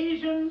 the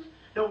Asians,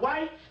 the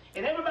whites,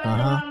 and everybody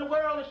around the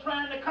world is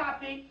trying to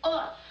copy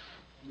us.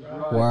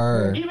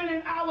 Word. Even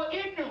in our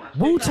ignorance.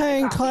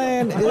 Wu-Tang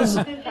Clan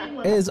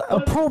is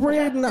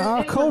appropriating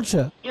our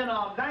culture. In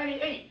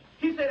 98,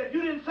 he said if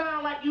you didn't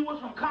sound like you was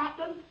from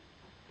Compton,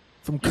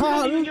 From you couldn't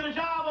even Compton. get a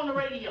job on the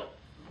radio.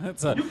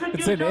 It's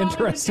an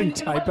interesting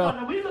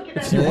typo.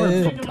 If you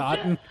weren't from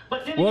Cotton.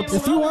 Whoops.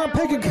 If you weren't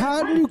picking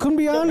cotton, you couldn't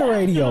be on the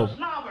radio.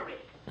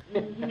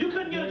 You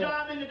couldn't get a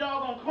job in the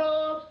doggone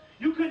clubs.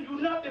 You couldn't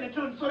do nothing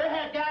until so they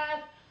had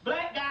guys,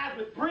 black guys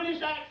with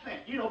British accent,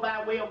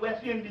 by way of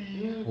West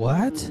Indies.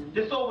 What?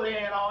 Just over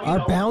there and all.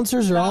 Our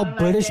bouncers are all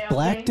British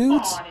black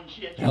dudes?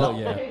 Hell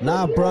yeah.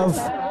 Nah, bruv.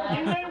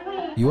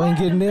 You ain't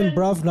getting in,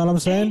 bruv. Know what I'm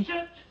saying?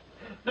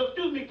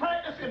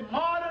 Practicing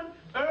modern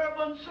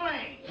urban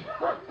slang.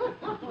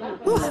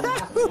 So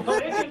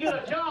they can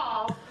get a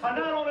job, and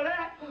not only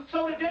that,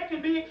 so that they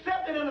can be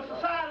accepted in a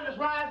society that's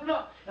rising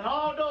up. And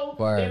although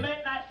they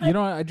may not say...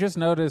 I just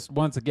noticed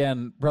once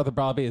again, Brother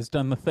Bobby has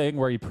done the thing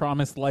where he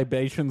promised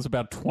libations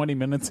about 20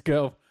 minutes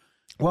ago.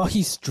 Well,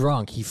 he's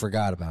drunk. He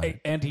forgot about it.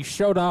 And he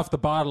showed off the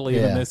bottle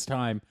even this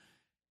time.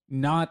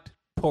 Not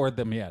poured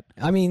them yet.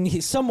 I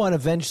mean, someone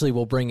eventually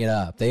will bring it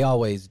up. They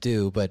always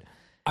do, but...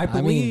 I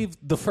believe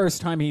the first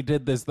time he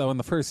did this, though, in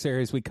the first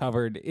series we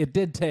covered, it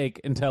did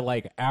take until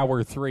like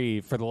hour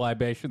 3 for the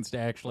libations to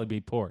actually be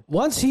poured.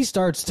 Once he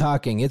starts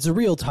talking, it's a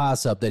real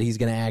toss-up that he's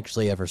going to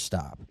actually ever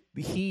stop.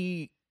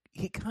 He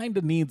kind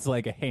of needs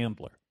like a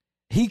handler.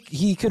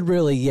 He could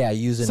really,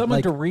 use it. Someone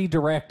like, to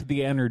redirect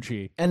the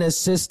energy. An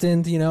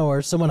assistant,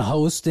 or someone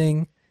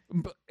hosting.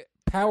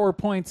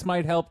 PowerPoints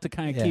might help to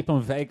kind of keep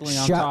him vaguely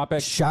on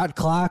topic. Shot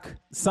clock.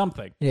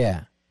 Something.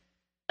 Yeah.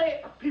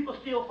 People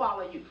still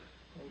follow you.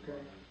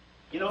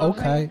 You know what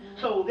I'm saying?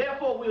 So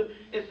therefore,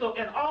 it's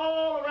and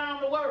all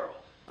around the world.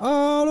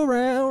 All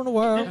around the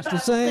world, it's the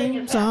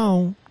same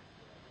song.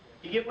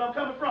 You get where I'm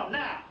coming from?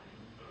 Now,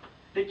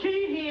 the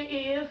key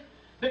here is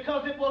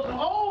because it was an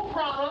old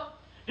product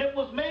that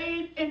was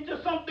made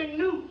into something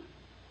new.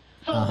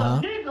 So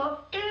the nigger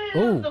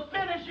is the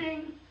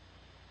finishing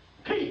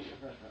piece.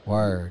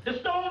 Word. The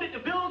stone that the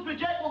builders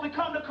reject will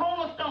become the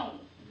cornerstone.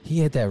 He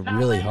hit that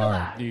really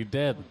hard. You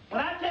did.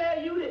 When I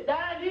tell you that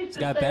Dionysus He's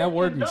got that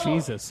word in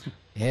Jesus.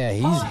 Yeah,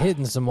 he's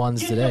hitting some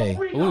ones today.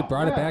 Ooh, he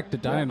brought it back to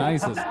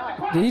Dionysus.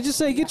 Did he just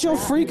say, get your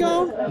freak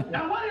on?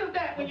 Now, what is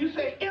that when you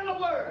say in a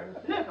word,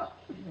 nigga?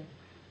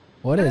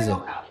 What is it?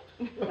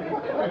 In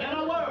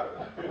a word.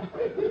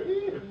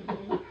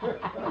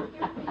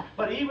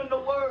 But even the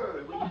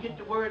word, when you get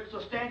the word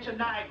substantia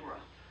nigra,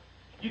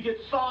 you get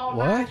Saul,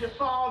 Niger,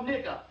 Saul,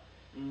 nigger.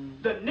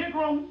 The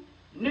nigrum,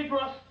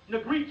 nigrus,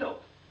 negrito.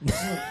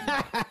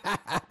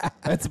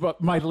 That's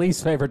my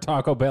least favorite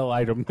Taco Bell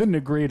item, the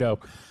Negrito.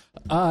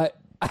 I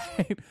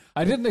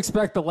didn't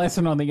expect the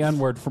lesson on the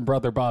N-word from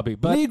Brother Bobby,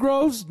 but...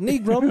 Negros,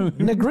 negrum,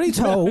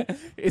 negrito.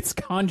 It's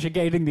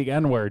conjugating the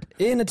N-word.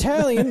 In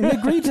Italian,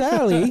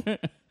 negritali.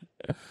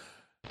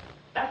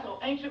 That's an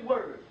ancient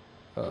word.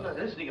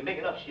 This nigga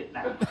making up shit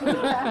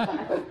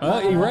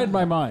now. He read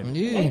my mind.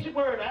 Yeah. Ancient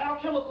word,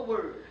 alchemical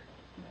word.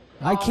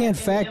 I can't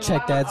fact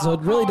check that, so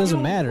it really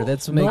doesn't matter.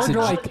 That's what makes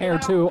Nor it... do I care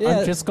to. Yeah.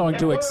 I'm just going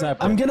to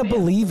accept it. I'm going to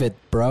believe it,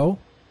 bro.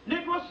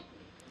 Nigrus.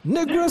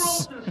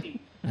 Nigrus.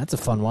 That's a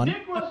fun one.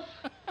 Nigrus.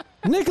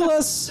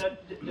 Nicholas.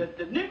 The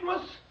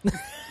Nigrus.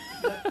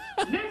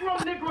 Negro,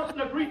 Nigrus,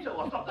 Negrito,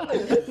 or something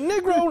like that.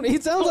 Negro. He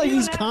sounds like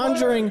he's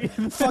conjuring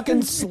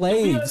fucking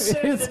slaves.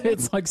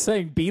 It's like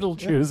saying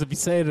Beetlejuice. If you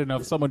say it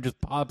enough, someone just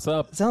pops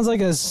up. Sounds like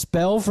a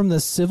spell from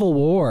the Civil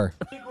War.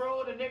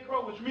 Negro, the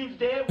Negro, which means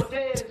dead, well,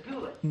 dead is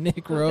good.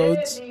 Nick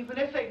Rhodes. Dead means, when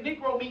they say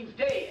Negro means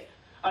dead,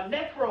 a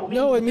necro means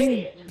No,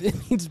 dead.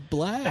 it means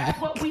black. That's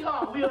what we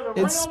are. We are the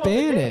realm It's of the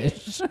dead.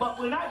 Spanish. But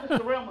we're not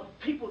just the realm of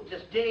people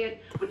just dead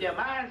with their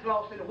minds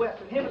lost in the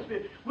Western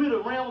Hemisphere. We're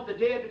the realm of the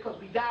dead because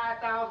we died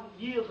 1,000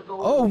 years ago.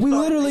 Oh, we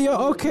literally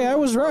are. Okay, I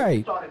was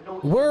right.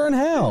 We're in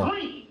hell.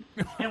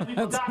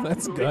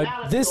 That's good.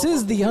 This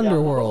is the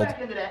underworld. We'll go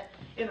back into that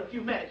in a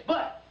few minutes.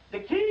 But the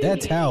key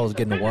That's how it's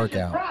getting a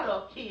workout.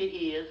 Product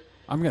here is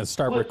I'm going to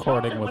start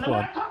recording with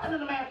one. I'm talking to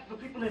the masses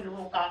of people in the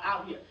room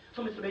out here.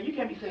 So, Mr. Mayor, you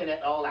can't be saying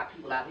that to all our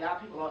people out here. Our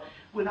people are,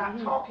 we're not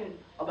talking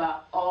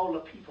about all the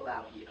people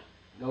out here.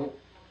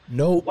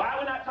 Nope. Why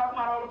we're not talking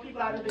about all the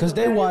people out here? Because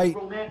they that is white.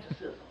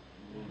 Romanticism.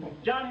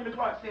 John Henry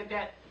Clark said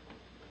that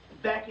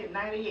back in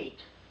 98.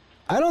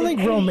 I don't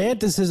think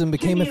romanticism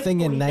became a thing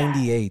in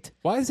 98.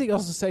 Why is he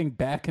also saying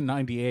back in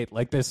 98?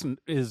 Like this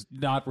is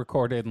not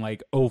recorded in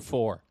like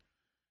 04.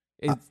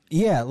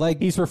 Yeah, like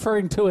He's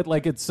referring to it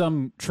like it's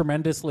some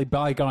tremendously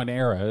bygone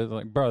era.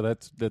 Like, bro,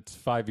 that's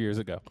 5 years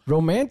ago.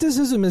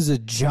 romanticism is a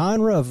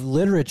genre of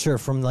literature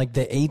from like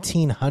the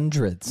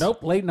 1800s.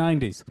 Nope, late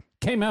 90s.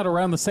 came out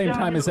around the same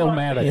time as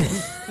Illmatic.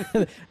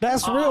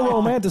 That's real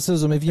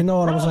romanticism, if you know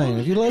what I'm saying.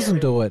 If you listen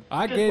to it.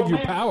 I gave you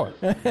power.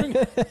 You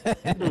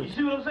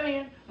see what I'm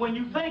saying? When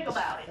you think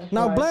about it.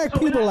 Now, black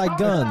people like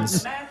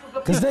guns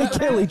because they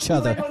kill each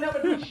other.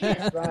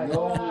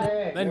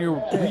 Then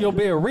you'll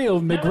be a real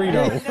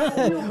negrito.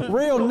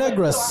 Real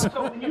negros.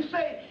 So when you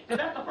say,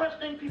 that's the first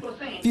thing people are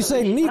saying. If you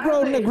say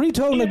negro,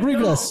 negrito,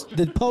 negritas,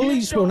 the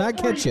police will not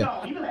catch you.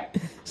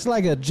 It's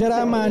like a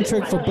Jedi mind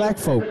trick for black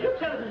folk.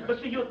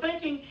 But see, you're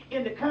thinking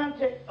in the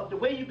context of the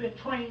way you've been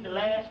trained the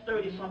last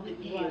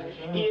 30-something years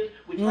is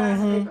we're trying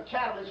to make a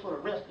catalyst for the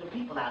rest of the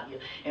people out here.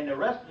 And the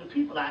rest of the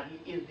people out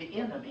here is the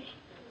enemy.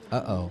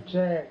 Uh-oh.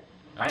 Check.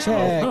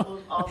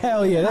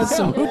 Hell yeah, that's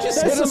some. Who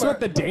just hit us with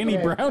the Danny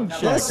Brown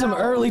shit? That's some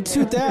early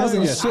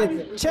 2000s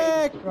shit.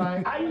 Check.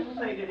 I used to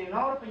say that in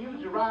order for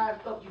you to rise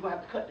up, you're going to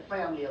have to cut the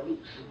family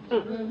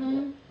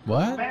loose.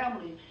 What?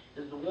 Family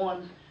is the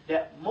ones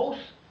that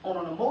most, on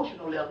an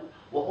emotional level,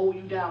 will hold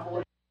you down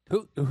more.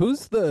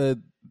 Who's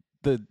the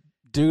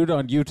dude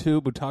on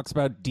YouTube who talks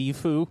about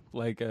Defu,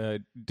 like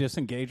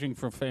disengaging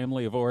from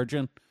family of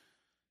origin?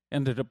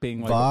 Ended up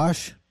being like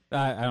Vosh?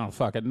 I don't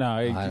fucking know.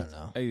 I don't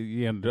know.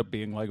 He ended up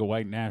being like a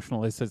white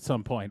nationalist at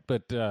some point,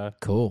 but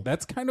cool.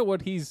 That's kind of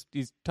what he's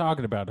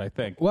talking about, I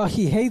think. Well,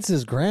 he hates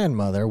his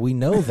grandmother. We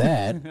know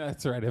that.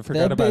 That's right. I forgot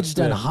that about bitch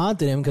done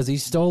haunted him because he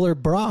stole her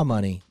bra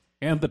money.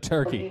 And the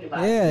turkey.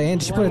 Yeah,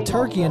 and she put a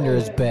turkey under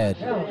his bed.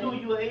 Until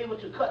you were able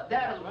to cut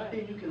that,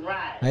 then you can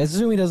rise. I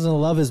assume he doesn't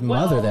love his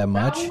mother that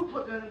much. It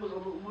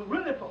was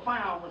really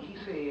profound when he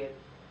said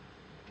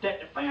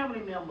that the family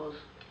members,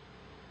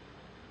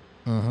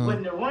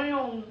 when the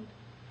realm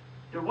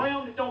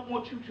that don't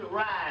want you to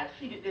rise,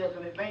 see that there's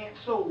an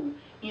advanced soul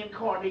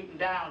incarnating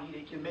down here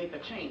that can make a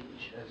change.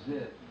 That's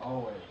it,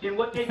 always. Then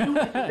what they do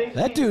is they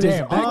that dude is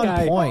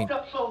on point.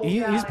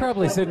 He's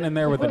probably sitting in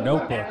there with a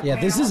notebook.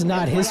 Yeah, this is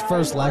not his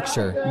first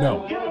lecture.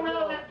 No. Get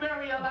around that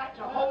barrier light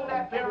to hold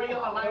that barrier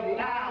light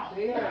down.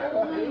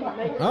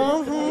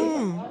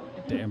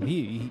 Damn,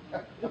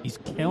 he's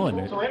killing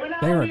it.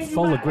 They're in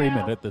full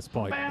agreement at this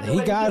point. He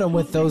got him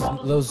with those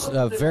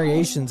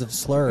variations of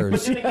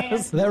slurs.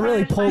 That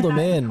really pulled him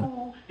in.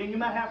 Then you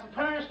might have some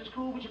parents that's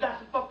cool, but you got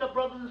some fucked up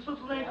brothers and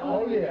sisters ain't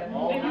cool.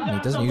 He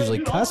doesn't usually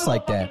cuss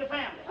like that.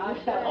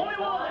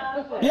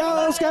 Yo,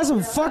 those guys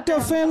some fucked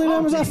up family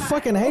members. I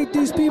fucking hate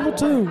these people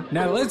too.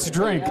 Now let's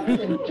drink.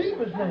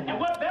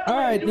 All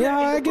right, yeah,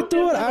 I get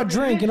through it. I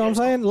drink. You know what I'm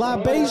saying?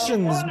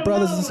 Libations,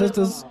 brothers and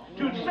sisters.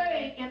 To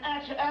say, in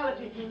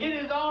actuality,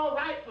 it is all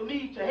right for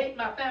me to hate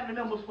my family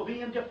members for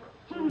being different.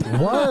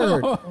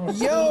 Word.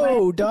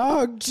 Yo,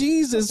 dog.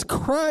 Jesus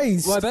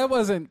Christ. Well, that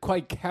wasn't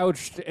quite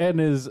couched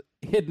and as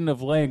hidden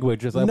of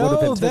language as I would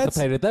have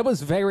anticipated. That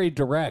was very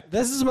direct.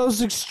 This is the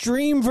most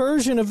extreme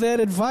version of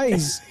that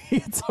advice.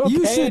 It's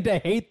okay to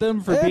hate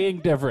them for being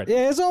different.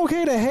 Yeah, it's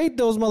okay to hate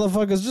those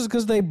motherfuckers just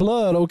because they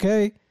blood,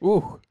 okay?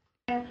 Ooh.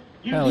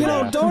 You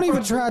know, don't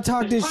even try to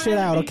talk this shit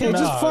out, okay?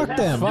 Just fuck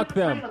them. Fuck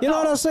them. You know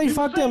what I say?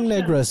 Fuck them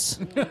niggers.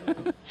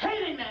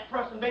 Hating that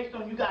person based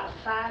on you got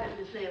a side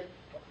that says,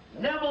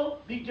 never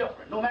be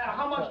different. No matter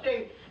how much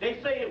they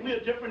say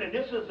we're different and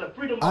this is a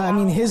freedom of I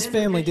mean, his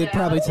family did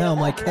probably tell him,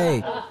 like,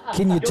 hey,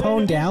 can you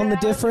tone down the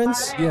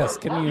difference? Yes,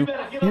 can you?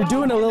 You're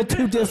doing a little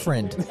too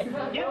different.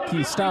 Can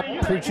you stop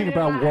preaching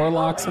about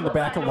warlocks in the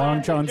back of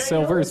Long John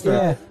Silver's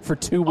for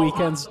 2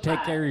 weekends to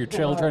take care of your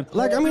children?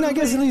 Like, I mean, I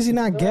guess at least he's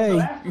not gay.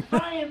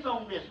 Science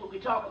on this, what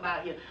we're talking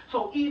about here.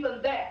 So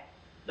even that,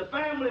 the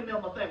family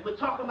member thing, we're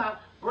talking about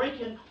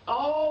breaking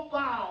all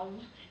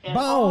bounds and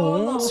all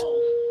laws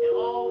and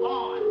all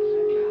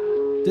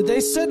bonds. Did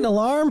they set an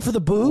alarm for the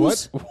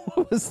booze?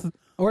 What was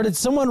or did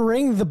someone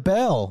ring the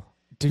bell?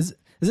 Is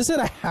this at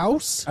a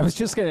house? I was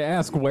just going to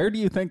ask, where do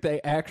you think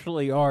they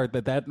actually are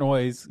that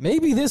noise?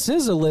 Maybe this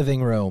is a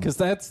living room. Because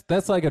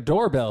that's like a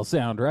doorbell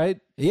sound, right?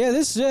 Yeah,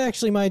 this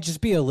actually might just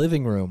be a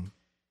living room.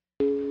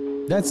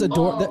 That's a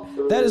door.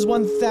 That is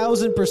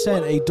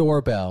 1,000% a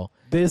doorbell.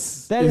 That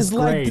is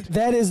great. Like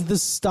that is the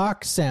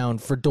stock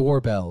sound for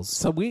doorbells.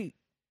 So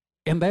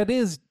and that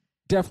is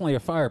definitely a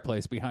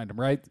fireplace behind him,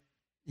 right?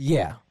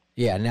 Yeah.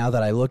 Now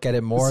that I look at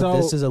it more,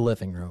 this is a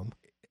living room.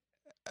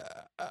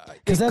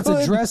 Because that's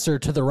a dresser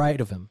to the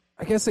right of him.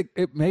 I guess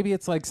maybe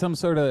it's like some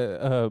sort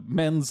of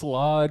men's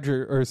lodge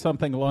or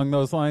something along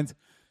those lines.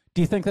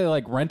 Do you think they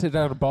like rented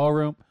out a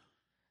ballroom?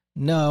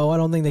 No, I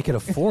don't think they could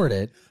afford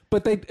it.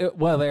 But they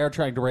are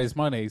trying to raise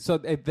money. So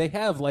they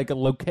have like a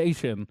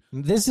location.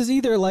 This is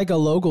either like a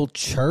local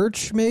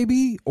church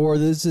maybe, or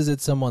this is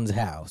at someone's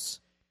house.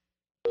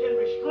 Can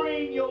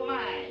restrain your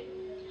mind.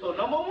 So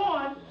number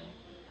one,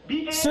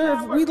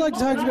 sir, we'd like to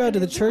talk to you about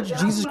the Church of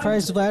Jesus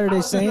Christ of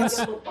Latter-day Saints.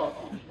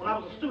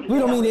 We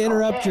don't mean to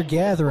interrupt your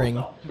gathering.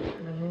 Now,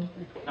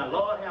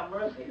 Lord have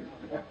mercy.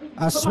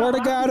 I swear to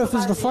God, if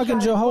it's the fucking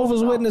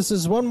Jehovah's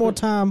Witnesses one more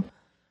time,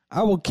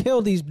 I will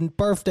kill these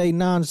birthday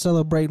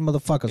non-celebrating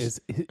motherfuckers.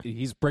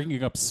 He's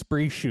bringing up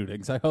spree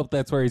shootings. I hope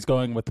that's where he's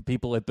going with the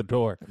people at the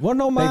door. Wanna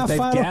know my they've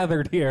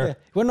gathered here. Yeah.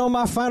 Wanna know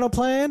my final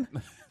plan?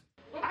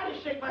 I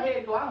just shake my head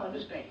and go, I don't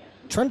understand.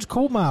 Trench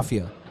coat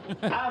mafia.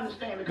 I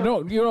understand.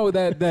 Because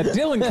that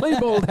Dylan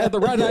Klebold had the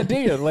right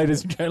idea,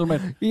 ladies and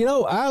gentlemen.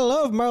 I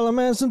love Marilyn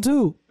Manson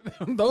too.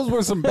 Those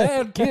were some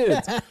bad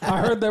kids. I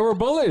heard they were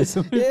bullies.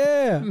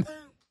 Yeah.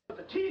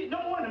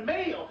 No more than the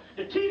mail.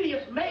 The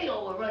tedious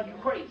mail will run you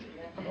crazy.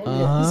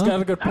 He's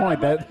got a good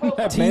point.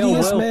 That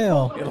Tedious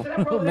mail.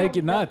 It'll make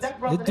you nuts.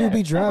 It do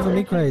be driving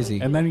me crazy.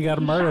 And then you got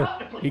to murder.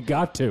 You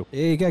got to.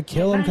 Yeah, you got to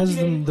kill him because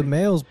the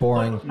mail's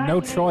boring.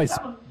 No choice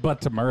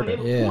but to murder.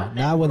 Yeah,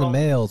 not when the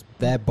mail's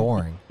that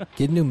boring.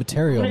 Get new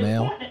material,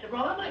 mail.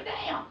 I'm like,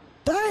 damn.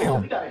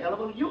 Damn. You got a hell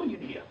of a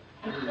union here.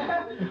 I'm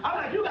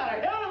like, you got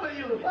a hell of a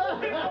union.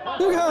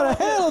 You got a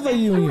hell of a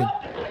union.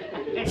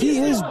 He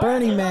is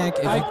Bernie Mac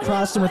if you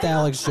crossed him with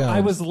Alex Jones. I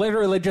was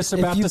literally just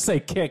about to say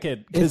kick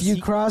it. If you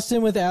crossed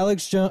him with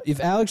Alex Jones, if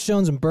Alex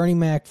Jones and Bernie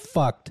Mac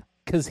fucked,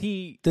 because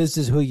this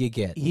is who you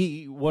get.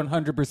 He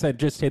 100%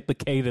 just hit the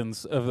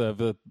cadence of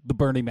the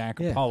Bernie Mac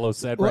Apollo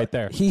set right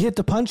there. He hit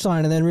the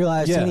punchline and then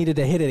realized he needed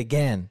to hit it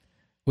again,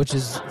 which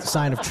is a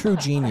sign of true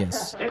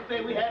genius. They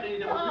say we had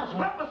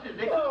discrepancies.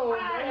 They couldn't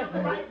fire him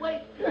the right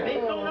way. They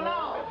throw the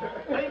law.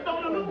 They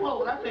throw the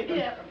loopholes. I said,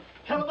 yeah,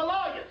 hell of a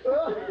lawyers.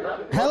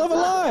 Hell of a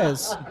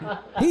lawyers.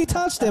 He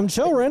touched them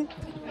children,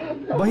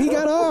 but he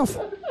got off.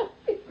 But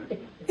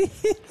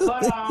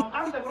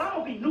I said, well,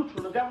 I'm going to be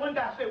neutral. That one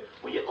guy said,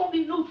 well, you're going to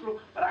be neutral,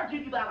 but I'll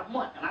give you about a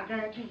month, and I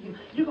guarantee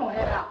you're going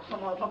to head out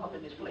somewhere up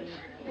in this place.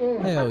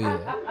 Hell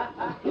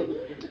yeah.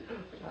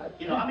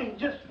 I mean,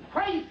 just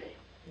crazy.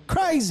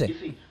 Crazy. You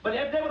see, but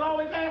they would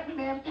always ask me,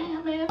 man,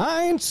 damn, man.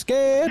 I ain't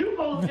scared.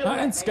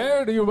 I ain't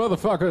scared of you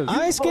motherfuckers.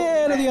 I ain't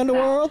scared of the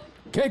underworld.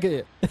 Kick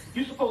it.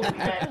 You supposed to be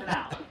maxing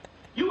out.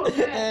 You a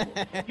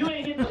cat. You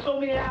ain't getting so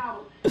many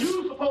hours.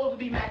 You supposed to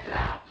be maxing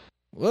out.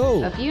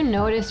 Whoa. If you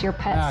notice your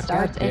pet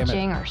starts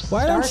itching or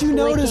why don't you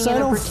notice? I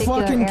don't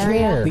fucking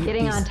care.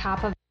 Getting on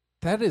top of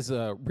that is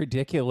a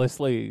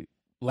ridiculously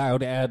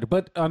loud ad.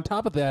 But on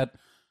top of that,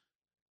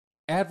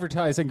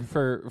 advertising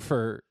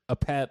for a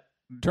pet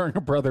during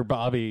a Brother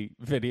Bobby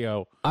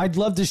video. I'd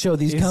love to show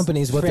these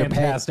companies what they're paying.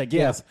 Fantastic,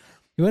 yes.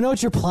 You want to know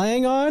what you're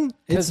playing on?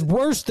 It's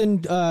worse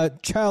than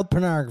child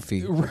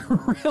pornography.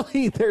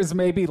 Really? There's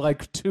maybe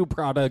like 2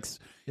 products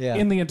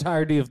in the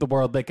entirety of the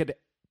world that could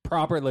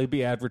properly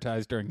be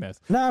advertised during this.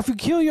 Now, if you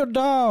kill your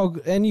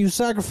dog and you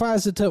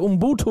sacrifice it to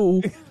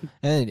Ubuntu,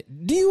 and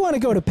do you want to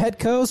go to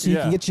Petco so you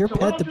can get your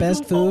pet the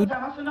best food?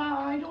 I said, no,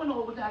 I ain't doing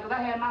no overtime because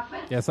I had my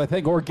sense. Yes, I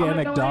think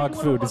organic dog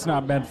food is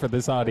not meant for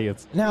this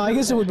audience. Now, I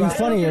guess it would be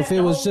funnier if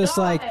it was just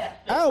like,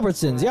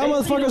 Albertsons, y'all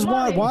motherfuckers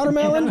want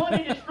watermelon?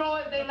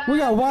 We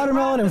got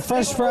watermelon and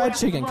fresh fried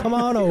chicken. Come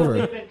on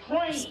over.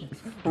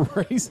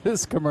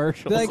 Racist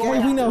commercials. Like,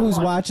 hey, we know who's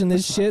watching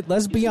this shit.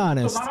 Let's be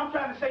honest. So what I'm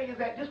trying to say is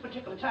that this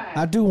particular time,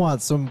 I do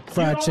want some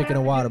fried chicken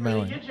and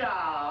watermelon. Get your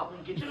job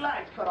and get your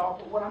lights cut off.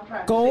 But what I'm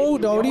trying Go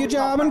to to your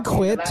job and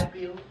quit.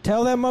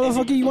 Tell that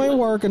motherfucker you ain't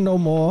working no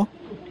more.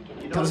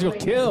 Because you'll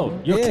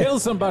kill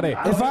somebody.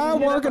 If I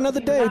work another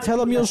day, tell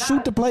them you'll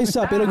shoot the place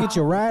up. It'll get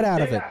you right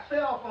out of it. They got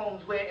cell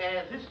phones,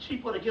 whereas it's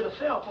cheaper to get a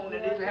cell phone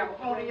than it is to have a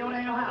phone in your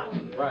damn house.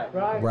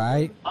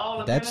 Right.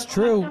 That's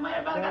true.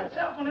 Everybody got a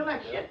cell phone. They're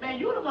like, shit,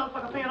 man, you the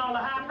motherfucker paying all the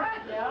high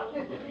prices.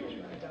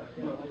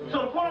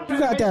 So the point You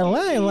got that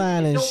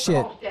landline and shit.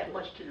 It don't cost that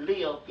much to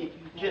live if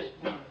you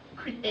just be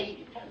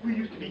creative. We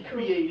used to be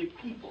creative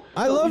people.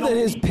 I love that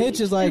his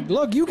pitch is like,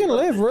 look, you can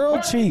live real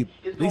cheap.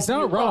 He's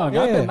not wrong.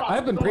 Yeah.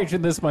 I've been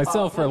preaching this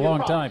myself for a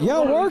long time.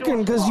 Y'all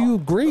working because you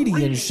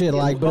greedy and shit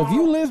like, but if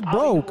you live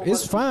broke,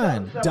 it's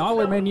fine.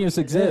 Dollar menus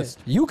exist.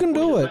 You can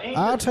do it.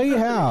 I'll tell you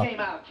how. Came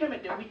out of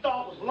Kemet that we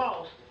thought was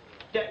lost.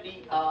 That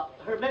the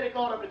Hermetic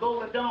Order of the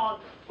Golden Dawn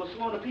was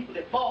one of the people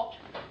that bought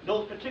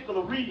those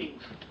particular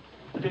readings.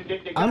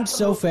 I'm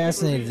so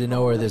fascinated to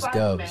know where this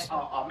goes.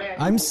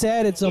 I'm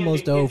sad it's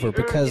almost over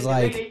because,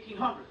 like,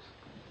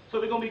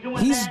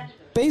 he's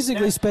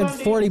basically spent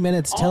 40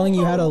 minutes telling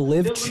you how to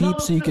live cheap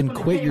so you can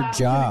quit your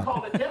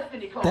job.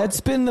 That's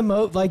been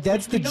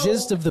that's the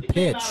gist of the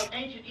pitch.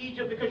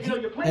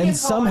 And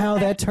somehow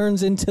that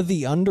turns into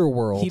the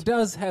underworld. He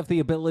does have the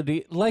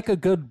ability, like a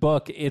good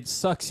book, it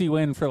sucks you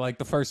in for like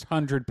the first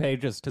 100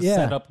 pages to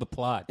set up the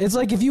plot. It's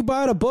like if you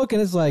bought a book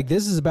and it's like,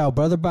 this is about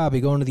Brother Bobby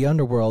going to the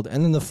underworld,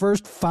 and then the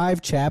first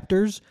 5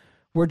 chapters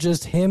were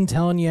just him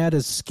telling you how to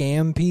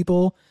scam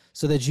people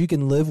so that you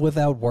can live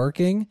without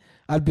working,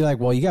 I'd be like,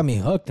 well, you got me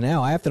hooked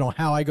now. I have to know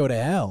how I go to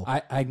hell.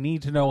 I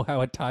need to know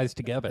how it ties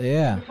together.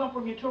 Yeah. They come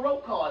from your tarot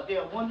cards.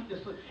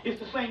 It's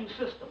the same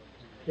system.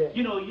 Yeah.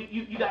 You know,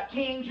 you got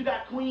kings, you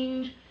got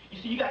queens,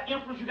 you see, you got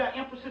emperors, you got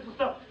empresses and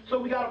stuff. So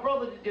we got a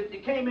brother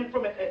that came in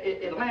from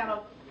Atlanta.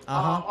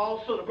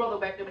 Also, the brother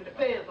back there with the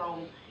Fed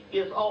Zone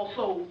is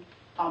also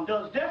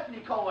does destiny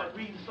card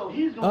readings. So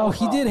he's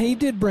going. He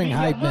did bring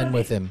hype men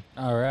with him.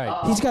 All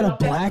right. He's got a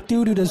black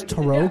dude who does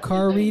tarot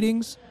card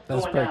readings.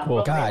 That's pretty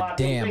cool. God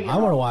damn, I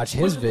want to watch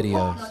his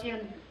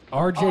videos.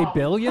 RJ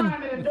Billion?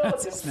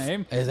 That's his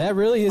name? Is that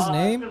really his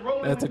name?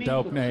 That's a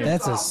dope name.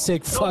 That's a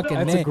sick fucking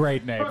name. That's a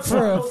great name.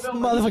 For a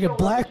motherfucking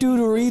black dude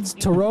who reads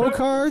tarot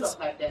cards?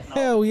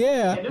 Hell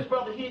yeah. And this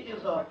brother here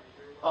is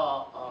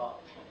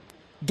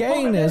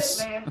gayness.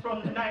 Man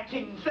from the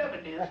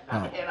 1970s,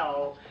 you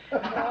know.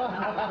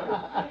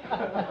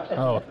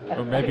 Oh,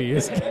 or maybe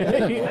he's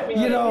gay.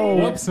 You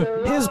know,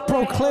 his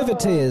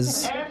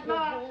proclivities. That's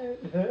not.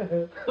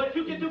 What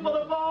you can do for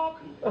the funk,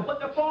 what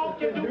the funk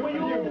can do for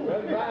you.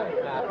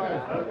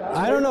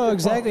 I don't know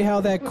exactly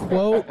how that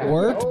quote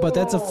worked, but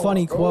that's a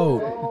funny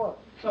quote.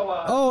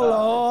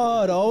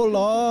 Oh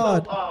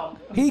Lord,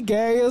 he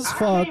gay as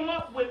fuck.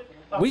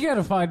 We got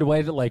to find a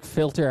way to like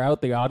filter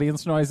out the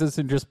audience noises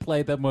and just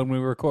play them when we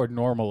record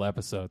normal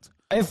episodes.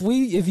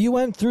 If you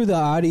went through the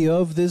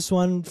audio of this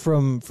one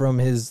from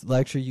his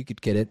lecture, you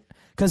could get it,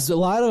 because a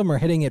lot of them are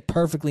hitting it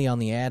perfectly on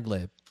the ad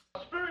lib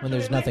when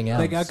there's nothing else.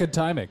 They got good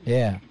timing.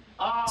 Yeah,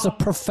 it's a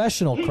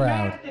professional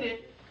crowd.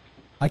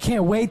 I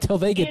can't wait till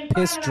they get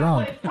pissed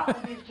drunk.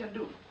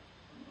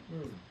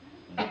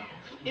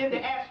 In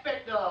the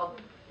aspect of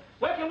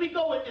where can we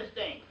go with this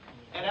thing,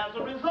 and as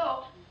a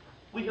result,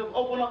 we have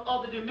opened up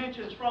other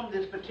dimensions from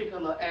this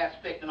particular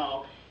aspect and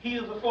all. He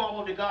is a form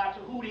of the god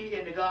Tahuti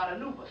and the god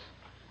Anubis.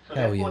 So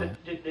hell that's yeah.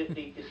 what the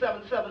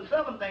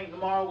 777 thing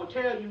tomorrow will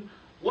tell you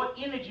what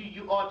energy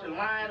you ought to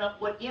line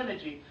up, what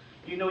energy.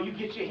 You know, you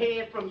get your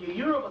head from your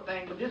Yoruba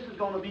thing, but this is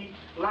going to be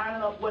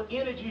lining up what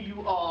energy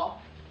you are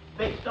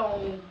based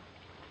on,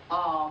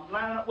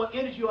 lining up what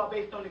energy you are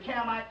based on the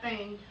Camite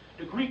thing,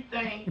 the Greek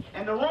thing,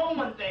 and the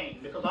Roman thing,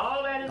 because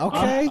all that is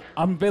Okay.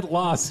 I'm a bit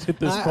lost at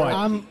this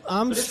point.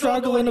 I'm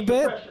struggling a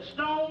bit. Precious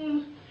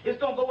stones. It's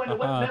going to go into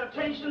what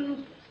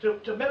meditations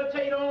to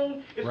meditate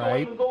on. It's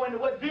Right. going to go into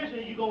what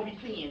vision you're going to be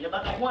seeing.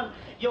 About like one,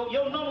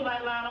 your number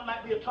might line up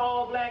might be a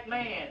tall black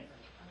man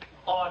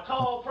or a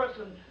tall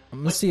person. I'm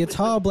gonna see a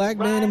tall black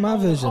man in my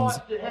visions.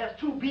 That has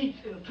two beats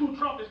and two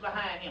trumpets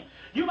behind him.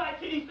 You might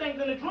see these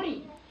things in a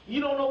dream. You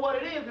don't know what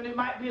it is, and it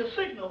might be a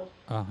signal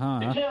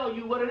to tell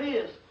you what it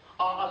is.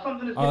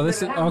 Something that's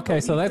this is okay.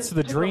 So that's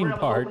the dream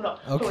part. Okay.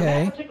 So in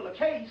that particular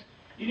case,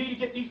 you need to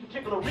get these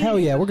particular readings. Hell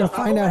yeah, we're gonna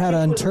find out how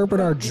to interpret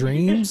our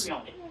dreams.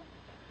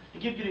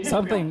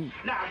 Something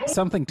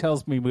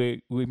tells me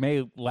we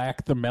may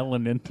lack the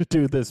melanin to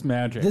do this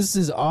magic. This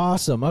is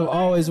awesome. I've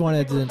always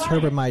wanted to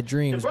interpret my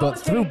dreams, but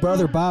through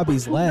Brother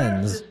Bobby's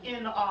lens.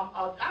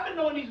 I've been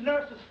knowing these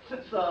nurses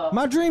since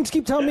My dreams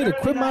keep telling me to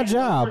quit my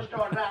job.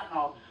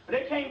 But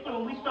they came through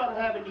and we started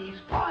having these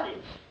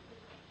parties.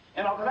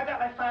 And because I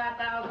got like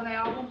 5,000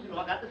 albums, you know,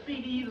 I got the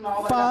CDs and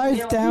all that.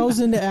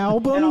 5,000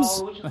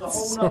 albums?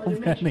 So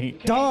many.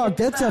 Dog,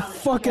 that's a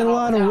fucking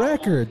lot of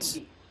records.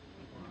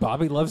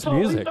 Bobby loves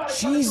music.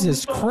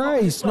 Jesus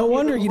Christ. No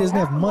wonder he doesn't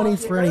have money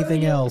for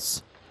anything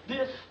else.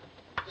 This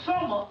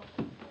summer,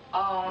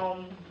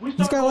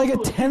 He's got like a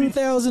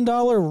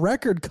 $10,000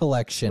 record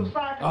collection.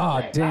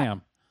 Oh,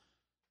 damn.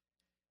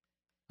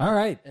 All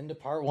right. End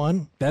of part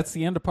one. That's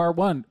the end of part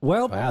one.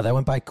 Well, wow, that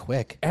went by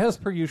quick. As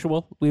per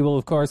usual, we will,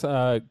 of course,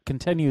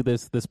 continue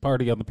this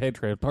party on the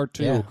Patreon. Part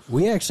two. Yeah,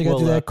 we actually got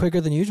through that quicker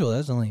than usual. That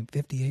was only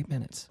 58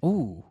 minutes.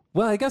 Ooh.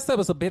 Well, I guess that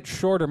was a bit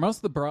shorter.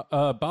 Most of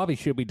the Bobby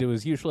shit we do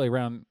is usually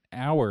around an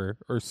hour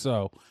or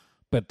so.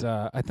 But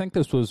I think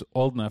this was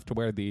old enough to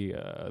where the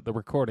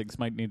recordings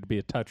might need to be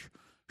a touch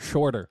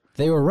shorter.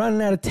 They were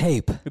running out of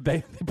tape.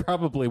 They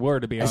probably were,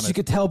 to be honest. As you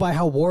could tell by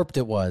how warped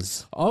it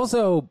was.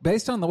 Also,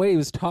 based on the way he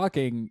was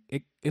talking,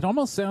 it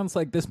almost sounds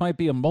like this might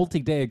be a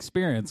multi-day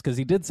experience, because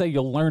he did say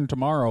you'll learn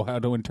tomorrow how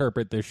to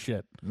interpret this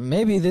shit.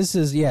 Maybe this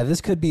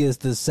could be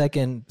the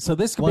second. So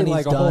this could be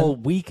like a whole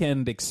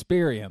weekend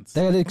experience.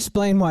 That'd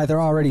explain why they're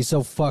already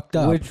so fucked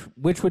up.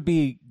 Which would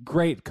be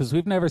great, because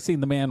we've never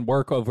seen the man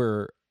work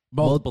over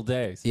multiple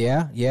days.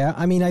 Yeah.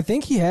 I mean, I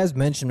think he has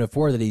mentioned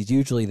before that he's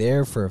usually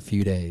there for a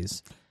few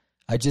days.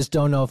 I just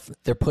don't know if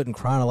they're put in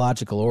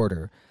chronological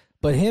order.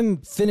 But him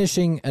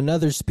finishing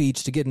another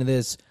speech to get into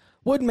this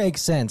would make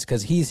sense,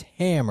 because he's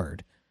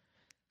hammered.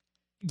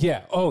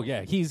 Yeah. Oh,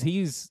 yeah. He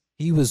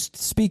was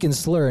speaking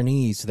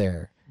slur-and-ease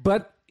there.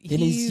 But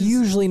he's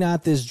usually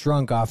not this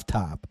drunk off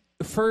top.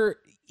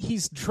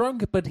 He's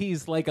drunk, but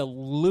he's like a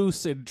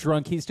lucid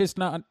drunk. He's just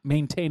not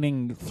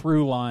maintaining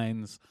through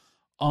lines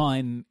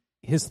on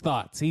his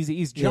thoughts.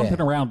 He's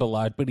jumping around a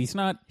lot, but he's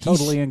not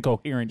totally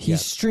incoherent yet.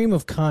 He's stream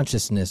of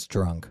consciousness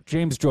drunk.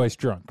 James Joyce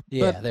drunk.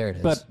 Yeah, there it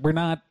is. But we're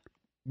not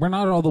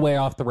all the way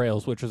off the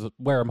rails, which is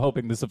where I'm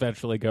hoping this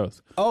eventually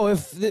goes. Oh,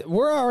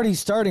 we're already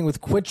starting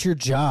with quit your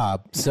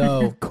job.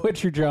 So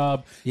quit your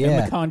job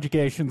and the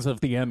conjugations of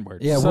the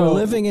N-word. Yeah, we're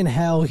living in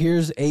hell.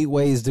 Here's 8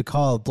 ways to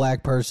call a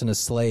black person a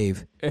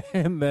slave.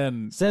 And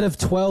then instead of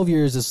 12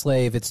 years a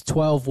slave, it's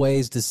 12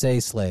 ways to say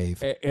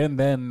slave. And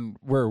then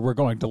we're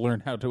going to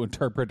learn how to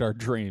interpret our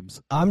dreams.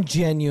 I'm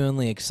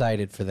genuinely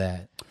excited for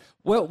that.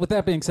 Well, with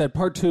that being said,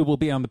 part 2 will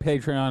be on the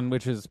Patreon,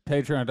 which is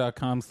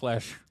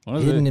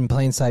patreon.com/Hidden in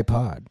Plain Sight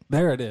Pod.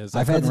 There it is.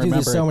 I've had to do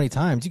this so many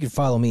times. You can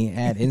follow me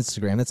at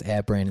Instagram. That's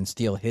at Brandon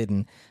Steele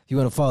Hidden. If you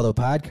want to follow the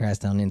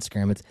podcast on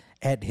Instagram, it's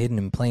at Hidden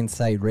in Plain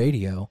Sight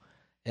Radio.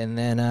 And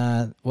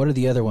then what are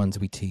the other ones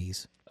we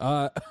tease?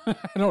 I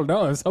don't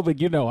know. I was hoping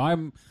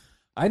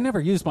I never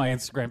use my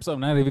Instagram, so I'm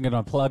not even going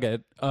to plug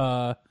it.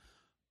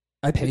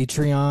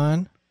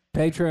 Patreon.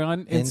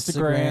 Patreon,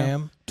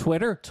 Instagram,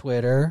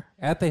 Twitter.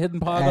 At The Hidden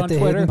Pod on Twitter. At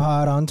The Hidden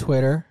Pod on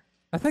Twitter.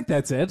 I think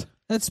that's it.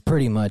 That's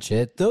pretty much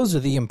it. Those are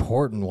the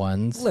important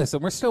ones.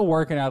 Listen, we're still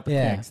working out the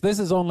kinks. This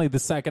is only the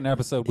second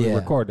episode we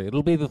recorded.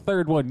 It'll be the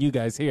third one you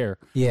guys hear.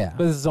 Yeah.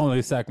 But this is only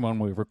the second one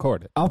we've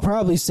recorded. I'll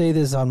probably say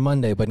this on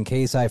Monday, but in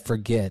case I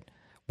forget,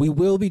 we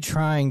will be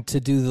trying to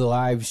do the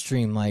live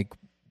stream like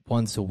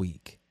once a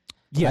week.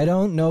 Yeah. I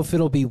don't know if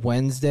it'll be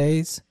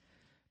Wednesdays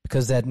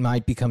because that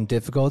might become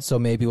difficult. So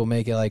maybe we'll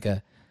make it like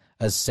a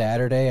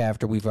Saturday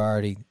after we've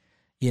already,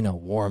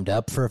 warmed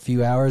up for a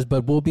few hours.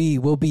 But we'll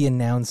be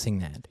announcing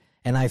that.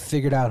 And I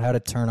figured out how to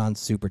turn on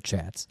super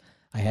chats.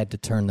 I had to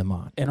turn them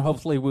on. And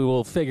hopefully we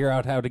will figure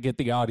out how to get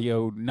the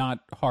audio not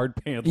hard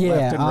panned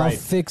left and right. Yeah, I'll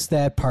fix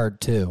that part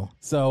too.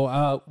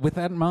 So with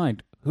that in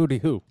mind, hooty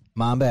hoo.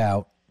 Mamba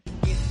out.